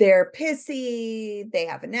 they're pissy, they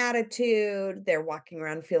have an attitude, they're walking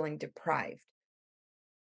around feeling deprived.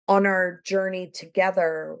 On our journey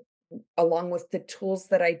together, along with the tools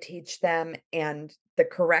that I teach them and the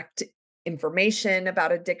correct information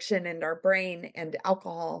about addiction and our brain and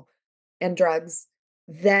alcohol and drugs,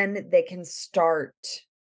 then they can start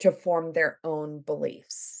to form their own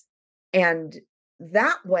beliefs. And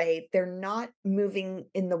that way, they're not moving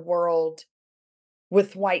in the world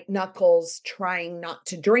with white knuckles trying not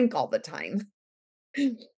to drink all the time.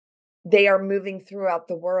 They are moving throughout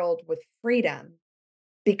the world with freedom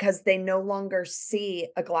because they no longer see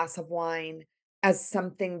a glass of wine as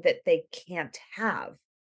something that they can't have.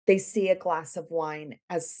 They see a glass of wine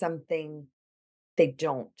as something they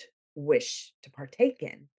don't wish to partake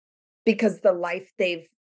in, because the life they've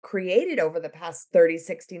created over the past 30,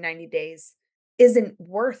 60, 90 days isn't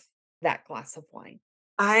worth that glass of wine.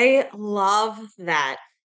 I love that.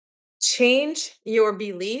 Change your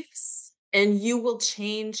beliefs and you will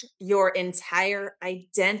change your entire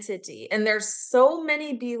identity. And there's so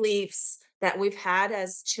many beliefs that we've had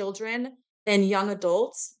as children and young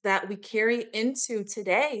adults that we carry into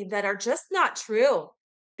today that are just not true.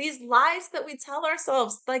 These lies that we tell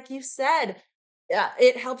ourselves, like you said,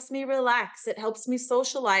 it helps me relax, it helps me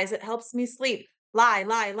socialize, it helps me sleep. Lie,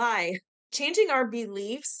 lie, lie. Changing our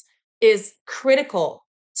beliefs is critical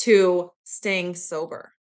to staying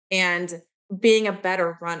sober and being a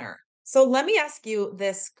better runner. So let me ask you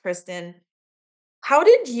this, Kristen. How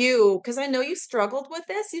did you, because I know you struggled with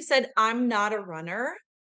this, you said, I'm not a runner.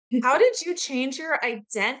 How did you change your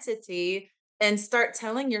identity and start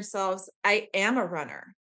telling yourselves, I am a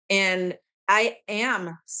runner and I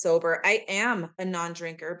am sober, I am a non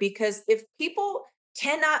drinker? Because if people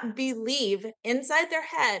cannot believe inside their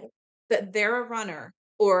head that they're a runner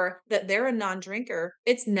or that they're a non drinker,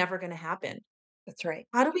 it's never going to happen. That's right.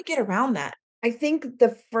 How do we get around that? I think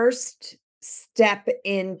the first step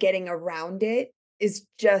in getting around it is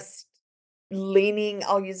just leaning,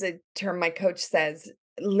 I'll use a term my coach says,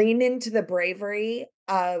 lean into the bravery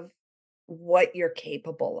of what you're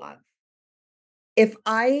capable of. If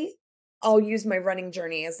I'll use my running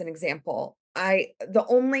journey as an example. The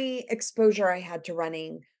only exposure I had to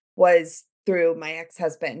running was through my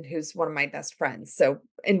ex-husband, who's one of my best friends. So,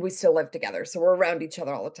 and we still live together. So we're around each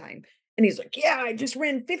other all the time. And he's like, "Yeah, I just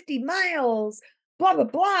ran 50 miles, blah, blah,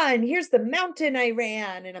 blah. And here's the mountain I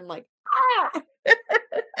ran." And I'm like, "Ah,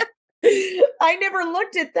 I never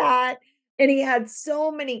looked at that." And he had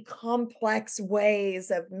so many complex ways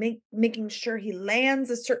of making sure he lands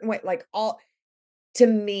a certain way. Like, all to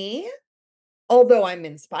me, although I'm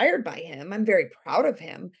inspired by him, I'm very proud of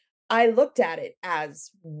him. I looked at it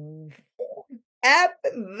as, "F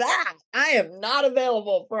that. I am not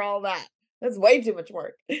available for all that. That's way too much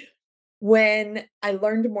work." When I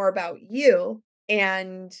learned more about you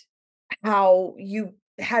and how you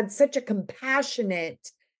had such a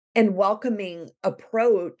compassionate and welcoming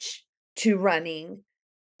approach to running,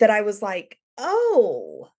 that I was like,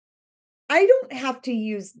 "Oh, I don't have to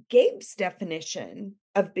use Gabe's definition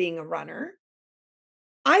of being a runner.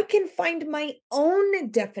 I can find my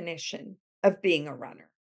own definition of being a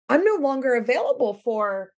runner." I'm no longer available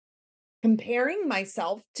for comparing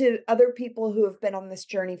myself to other people who have been on this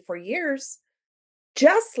journey for years,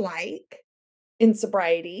 just like in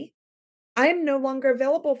sobriety. I'm no longer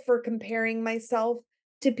available for comparing myself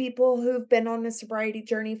to people who've been on a sobriety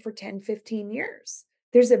journey for 10, 15 years.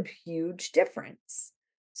 There's a huge difference.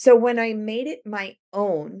 So when I made it my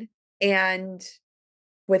own, and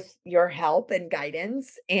with your help and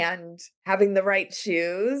guidance and having the right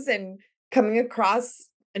shoes and coming across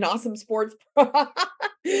an awesome sports bra,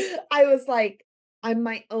 I was like, I'm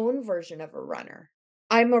my own version of a runner.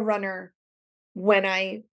 I'm a runner when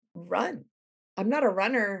I run. I'm not a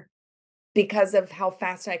runner because of how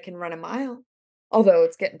fast I can run a mile, although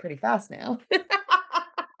it's getting pretty fast now.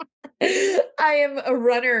 I am a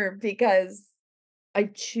runner because I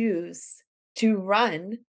choose to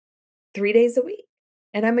run 3 days a week.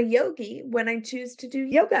 And I'm a yogi when I choose to do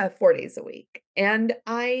yoga 4 days a week. And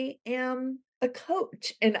I am a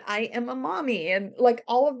coach and I am a mommy, and like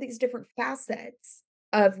all of these different facets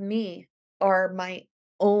of me are my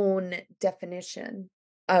own definition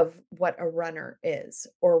of what a runner is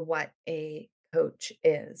or what a coach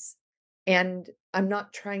is. And I'm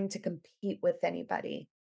not trying to compete with anybody.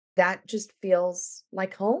 That just feels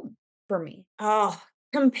like home for me. Oh,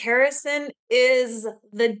 comparison is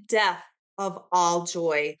the death of all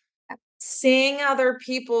joy. Seeing other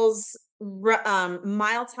people's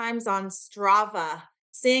mile times on Strava,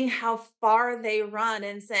 seeing how far they run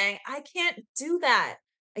and saying, "I can't do that.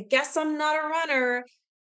 I guess I'm not a runner."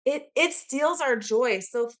 It steals our joy.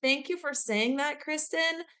 So thank you for saying that,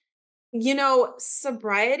 Kristen.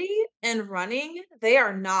 Sobriety and running, they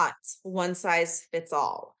are not one size fits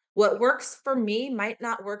all. What works for me might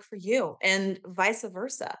not work for you, and vice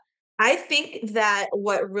versa. I think that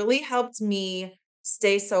what really helped me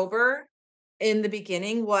stay sober in the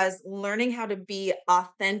beginning was learning how to be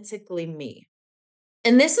authentically me.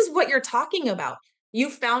 And this is what you're talking about. You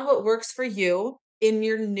found what works for you in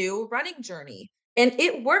your new running journey, and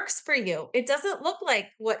it works for you. It doesn't look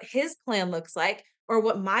like what his plan looks like or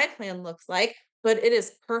what my plan looks like, but it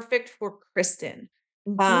is perfect for Kristen.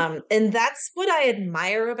 Mhm. And that's what I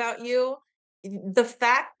admire about you. The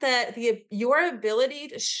fact that your ability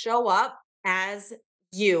to show up as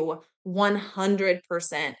you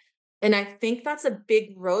 100%. And I think that's a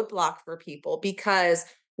big roadblock for people because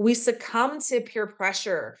we succumb to peer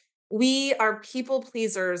pressure. We are people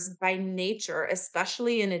pleasers by nature,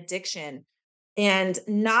 especially in addiction, and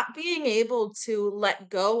not being able to let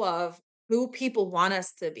go of who people want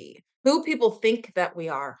us to be, who people think that we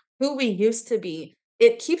are, who we used to be.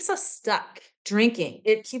 It keeps us stuck drinking,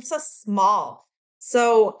 it keeps us small.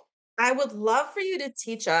 So, I would love for you to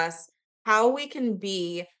teach us how we can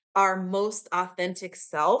be our most authentic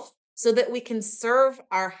self so that we can serve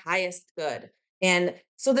our highest good. And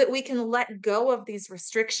so that we can let go of these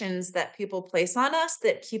restrictions that people place on us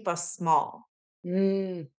that keep us small.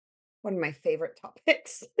 Mm. One of my favorite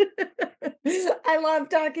topics. I love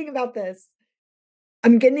talking about this.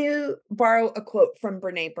 I'm going to borrow a quote from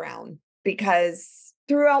Brene Brown because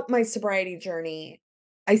throughout my sobriety journey,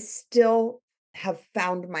 I still have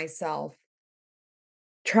found myself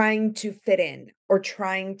trying to fit in or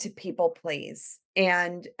trying to people please.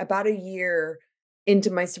 And about a year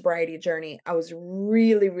into my sobriety journey, I was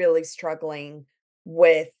really, really struggling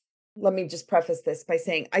with. Let me just preface this by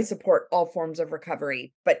saying I support all forms of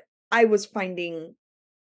recovery, but I was finding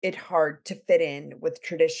it hard to fit in with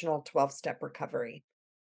traditional 12-step recovery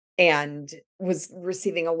and was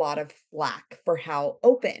receiving a lot of flack for how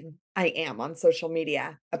open I am on social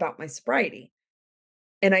media about my sobriety.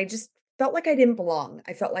 And I just felt like I didn't belong.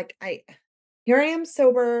 I felt like here I am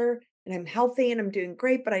sober and I'm healthy and I'm doing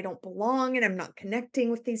great, but I don't belong and I'm not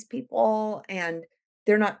connecting with these people and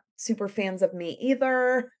they're not super fans of me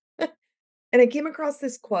either. And I came across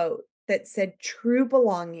this quote that said, "True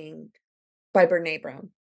belonging," by Brene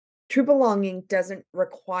Brown. "True belonging doesn't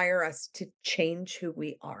require us to change who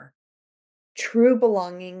we are. True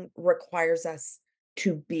belonging requires us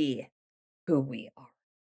to be who we are."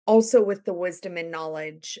 Also, with the wisdom and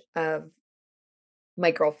knowledge of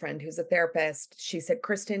my girlfriend who's a therapist, she said,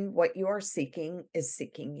 "Kristen, what you are seeking is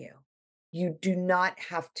seeking you. You do not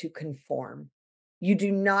have to conform. You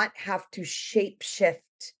do not have to shape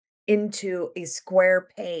shift into a square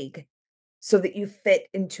peg so that you fit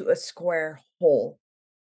into a square hole.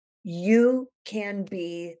 You can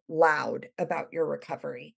be loud about your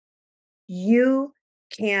recovery. You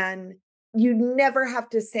can, you never have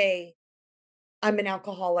to say, I'm an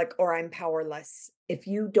alcoholic or I'm powerless if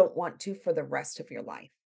you don't want to for the rest of your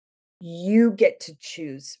life. You get to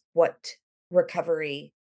choose what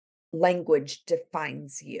recovery language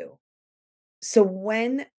defines you." So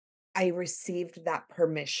when I received that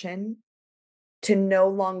permission to no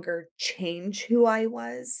longer change who I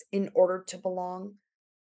was in order to belong,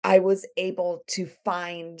 I was able to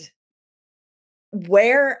find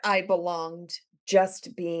where I belonged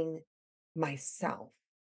just being myself.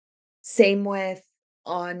 Same with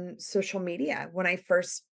on social media. When I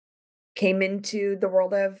first came into the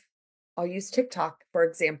world of, I'll use TikTok, for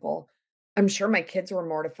example. I'm sure my kids were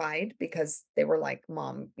mortified because they were like,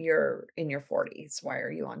 "Mom, you're in your 40s. Why are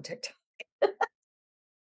you on TikTok?"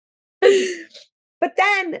 But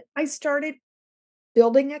then I started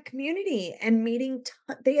building a community and meeting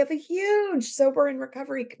they have a huge sober and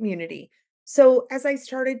recovery community. So as I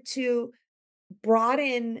started to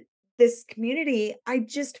broaden this community, I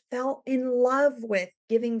just fell in love with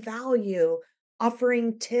giving value,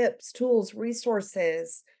 offering tips, tools,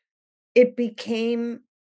 resources. It became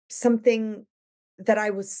something that I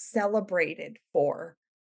was celebrated for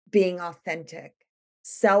being authentic,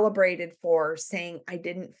 celebrated for saying I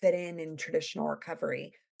didn't fit in traditional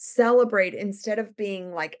recovery, celebrate instead of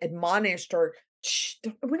being like admonished or, "Shh,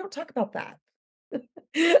 we don't talk about that."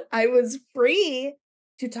 I was free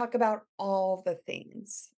to talk about all the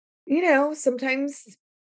things. Sometimes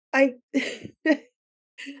I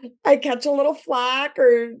I catch a little flack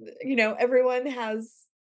or, everyone has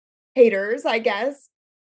haters, I guess.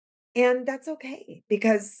 And that's okay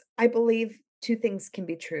because I believe two things can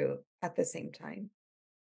be true at the same time.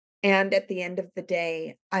 And at the end of the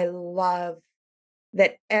day, I love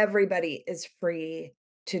that everybody is free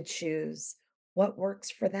to choose what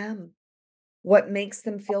works for them, what makes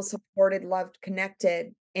them feel supported, loved,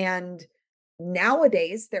 connected. And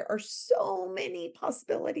nowadays, there are so many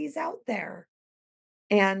possibilities out there.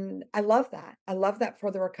 And I love that. I love that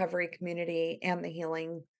for the recovery community and the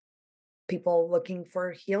healing people looking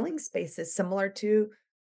for healing spaces similar to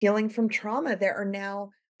healing from trauma.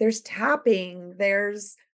 There's tapping,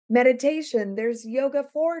 there's meditation, there's yoga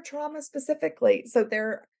for trauma specifically. So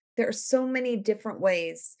there are so many different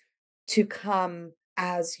ways to come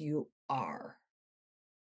as you are,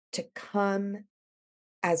 to come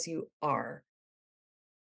as you are,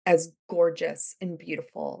 as gorgeous and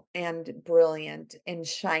beautiful and brilliant and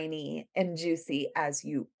shiny and juicy as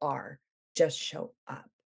you are. Just show up.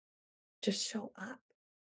 Just show up.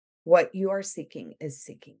 What you are seeking is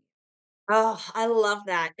seeking. Oh, I love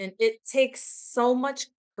that, and it takes so much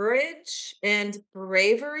courage and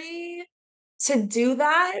bravery to do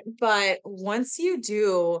that, but once you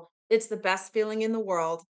do, it's the best feeling in the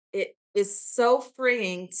world. It is so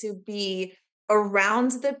freeing to be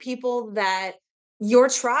around the people that your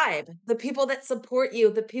tribe, the people that support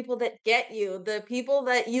you, the people that get you, the people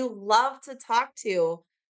that you love to talk to.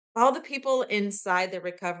 All the people inside the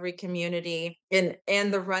recovery community and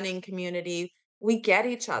the running community, we get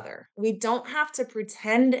each other. We don't have to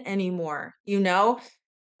pretend anymore, you know?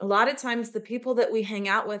 A lot of times the people that we hang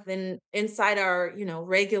out with inside our,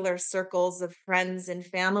 regular circles of friends and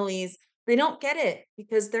families, they don't get it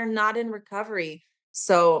because they're not in recovery.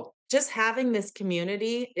 So, just having this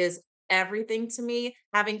community is everything to me.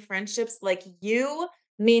 Having friendships like you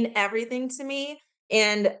mean everything to me.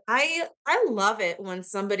 And I love it when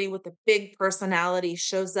somebody with a big personality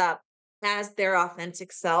shows up as their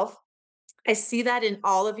authentic self. I see that in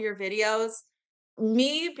all of your videos.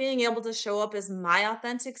 Me being able to show up as my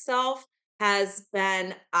authentic self has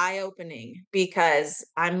been eye-opening because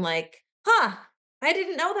I'm like, "Huh, I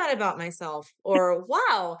didn't know that about myself," or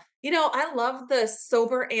 "Wow, I love the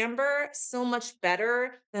sober Amber so much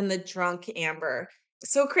better than the drunk Amber."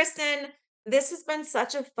 So, Kristen, this has been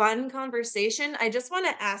such a fun conversation. I just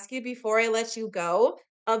wanna ask you before I let you go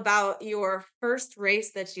about your first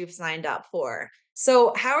race that you've signed up for.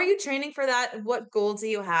 So, how are you training for that? What goal do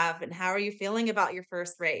you have, and how are you feeling about your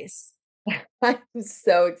first race? I'm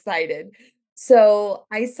so excited. So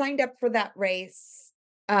I signed up for that race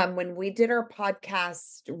when we did our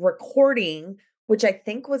podcast recording, which I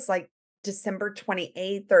think was like December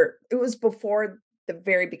 28th, or it was before the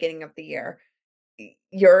very beginning of the year.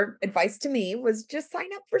 Your advice to me was just sign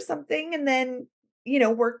up for something and then,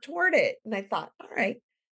 work toward it. And I thought, all right.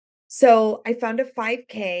 So I found a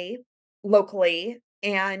 5K locally,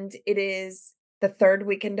 and it is the third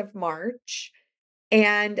weekend of March.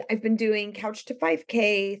 And I've been doing couch to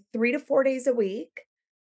 5K 3 to 4 days a week.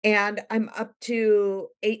 And I'm up to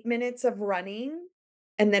 8 minutes of running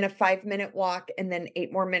and then a 5 minute walk and then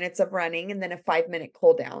 8 more minutes of running and then a 5 minute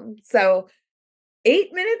cool down. So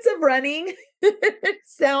 8 minutes of running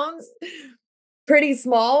sounds pretty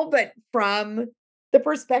small, but from the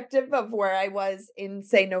perspective of where I was in,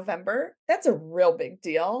 say, November, that's a real big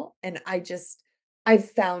deal. And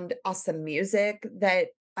I've found awesome music that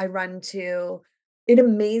I run to. It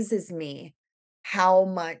amazes me how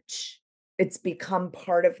much it's become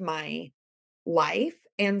part of my life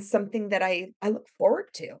and something that I look forward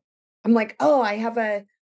to. I'm like, oh, I have a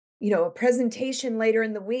presentation later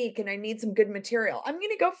in the week and I need some good material. I'm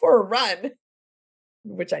going to go for a run,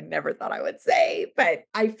 which I never thought I would say, but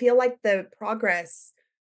I feel like the progress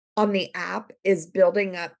on the app is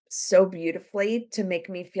building up so beautifully to make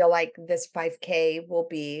me feel like this 5K will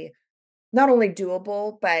be not only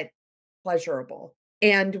doable, but pleasurable.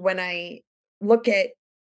 And when I look at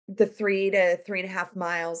the 3 to 3.5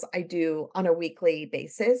 miles I do on a weekly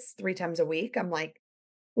basis, 3 times a week, I'm like,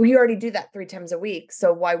 well, you already do that 3 times a week.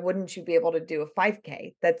 So why wouldn't you be able to do a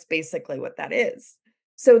 5K? That's basically what that is.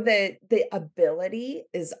 So the ability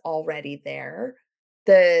is already there.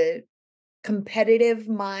 The competitive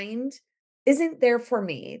mind isn't there for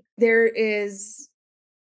me. There is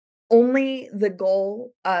only the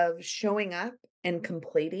goal of showing up and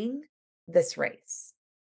completing this race.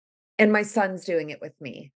 And my son's doing it with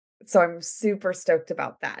me. So I'm super stoked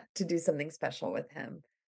about that, to do something special with him.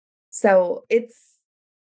 So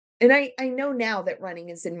I know now that running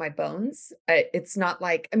is in my bones. It's not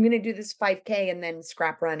like I'm going to do this 5K and then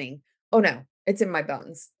scrap running. Oh no, it's in my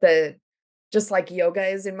bones. The Just like yoga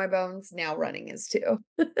is in my bones, now running is too.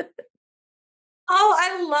 Oh,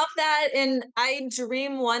 I love that, and I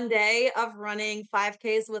dream one day of running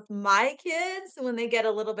 5Ks with my kids when they get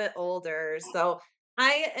a little bit older, so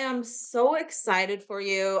I am so excited for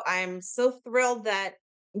you. I'm so thrilled that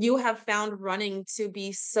you have found running to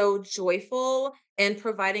be so joyful and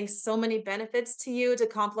providing so many benefits to you to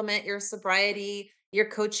complement your sobriety, your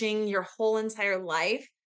coaching, your whole entire life.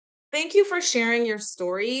 Thank you for sharing your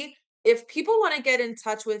story. If people want to get in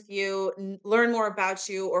touch with you, learn more about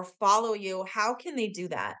you, or follow you, how can they do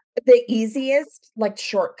that? The easiest, like,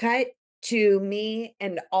 shortcut to me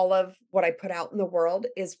and all of what I put out in the world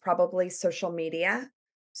is probably social media.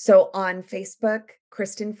 So on Facebook,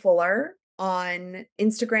 Kristen Fuller, on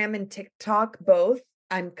Instagram and TikTok, both,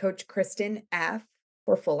 I'm Coach Kristen F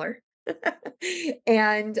for Fuller.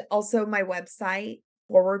 And also my website,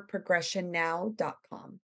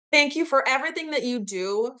 forwardprogressionnow.com. Thank you for everything that you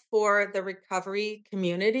do for the recovery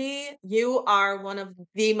community. You are one of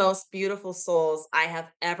the most beautiful souls I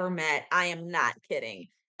have ever met. I am not kidding.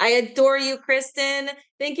 I adore you, Kristen.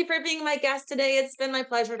 Thank you for being my guest today. It's been my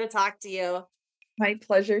pleasure to talk to you. My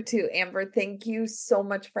pleasure too, Amber. Thank you so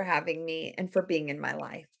much for having me and for being in my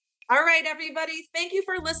life. All right, everybody. Thank you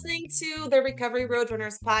for listening to the Recovery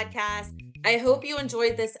Roadrunners podcast. I hope you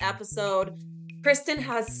enjoyed this episode. Kristen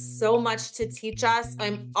has so much to teach us.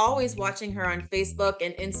 I'm always watching her on Facebook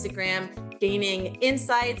and Instagram, gaining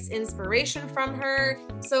insights, inspiration from her.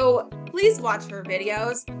 So please watch her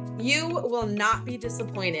videos. You will not be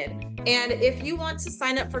disappointed. And if you want to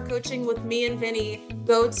sign up for coaching with me and Vinny,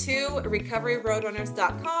 go to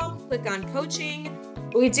recoveryroadrunners.com, click on coaching.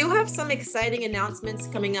 We do have some exciting announcements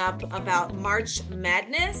coming up about March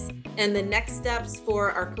Madness and the next steps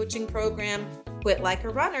for our coaching program, Quit Like a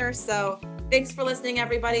Runner. So thanks for listening,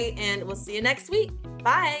 everybody, and we'll see you next week.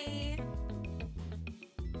 Bye.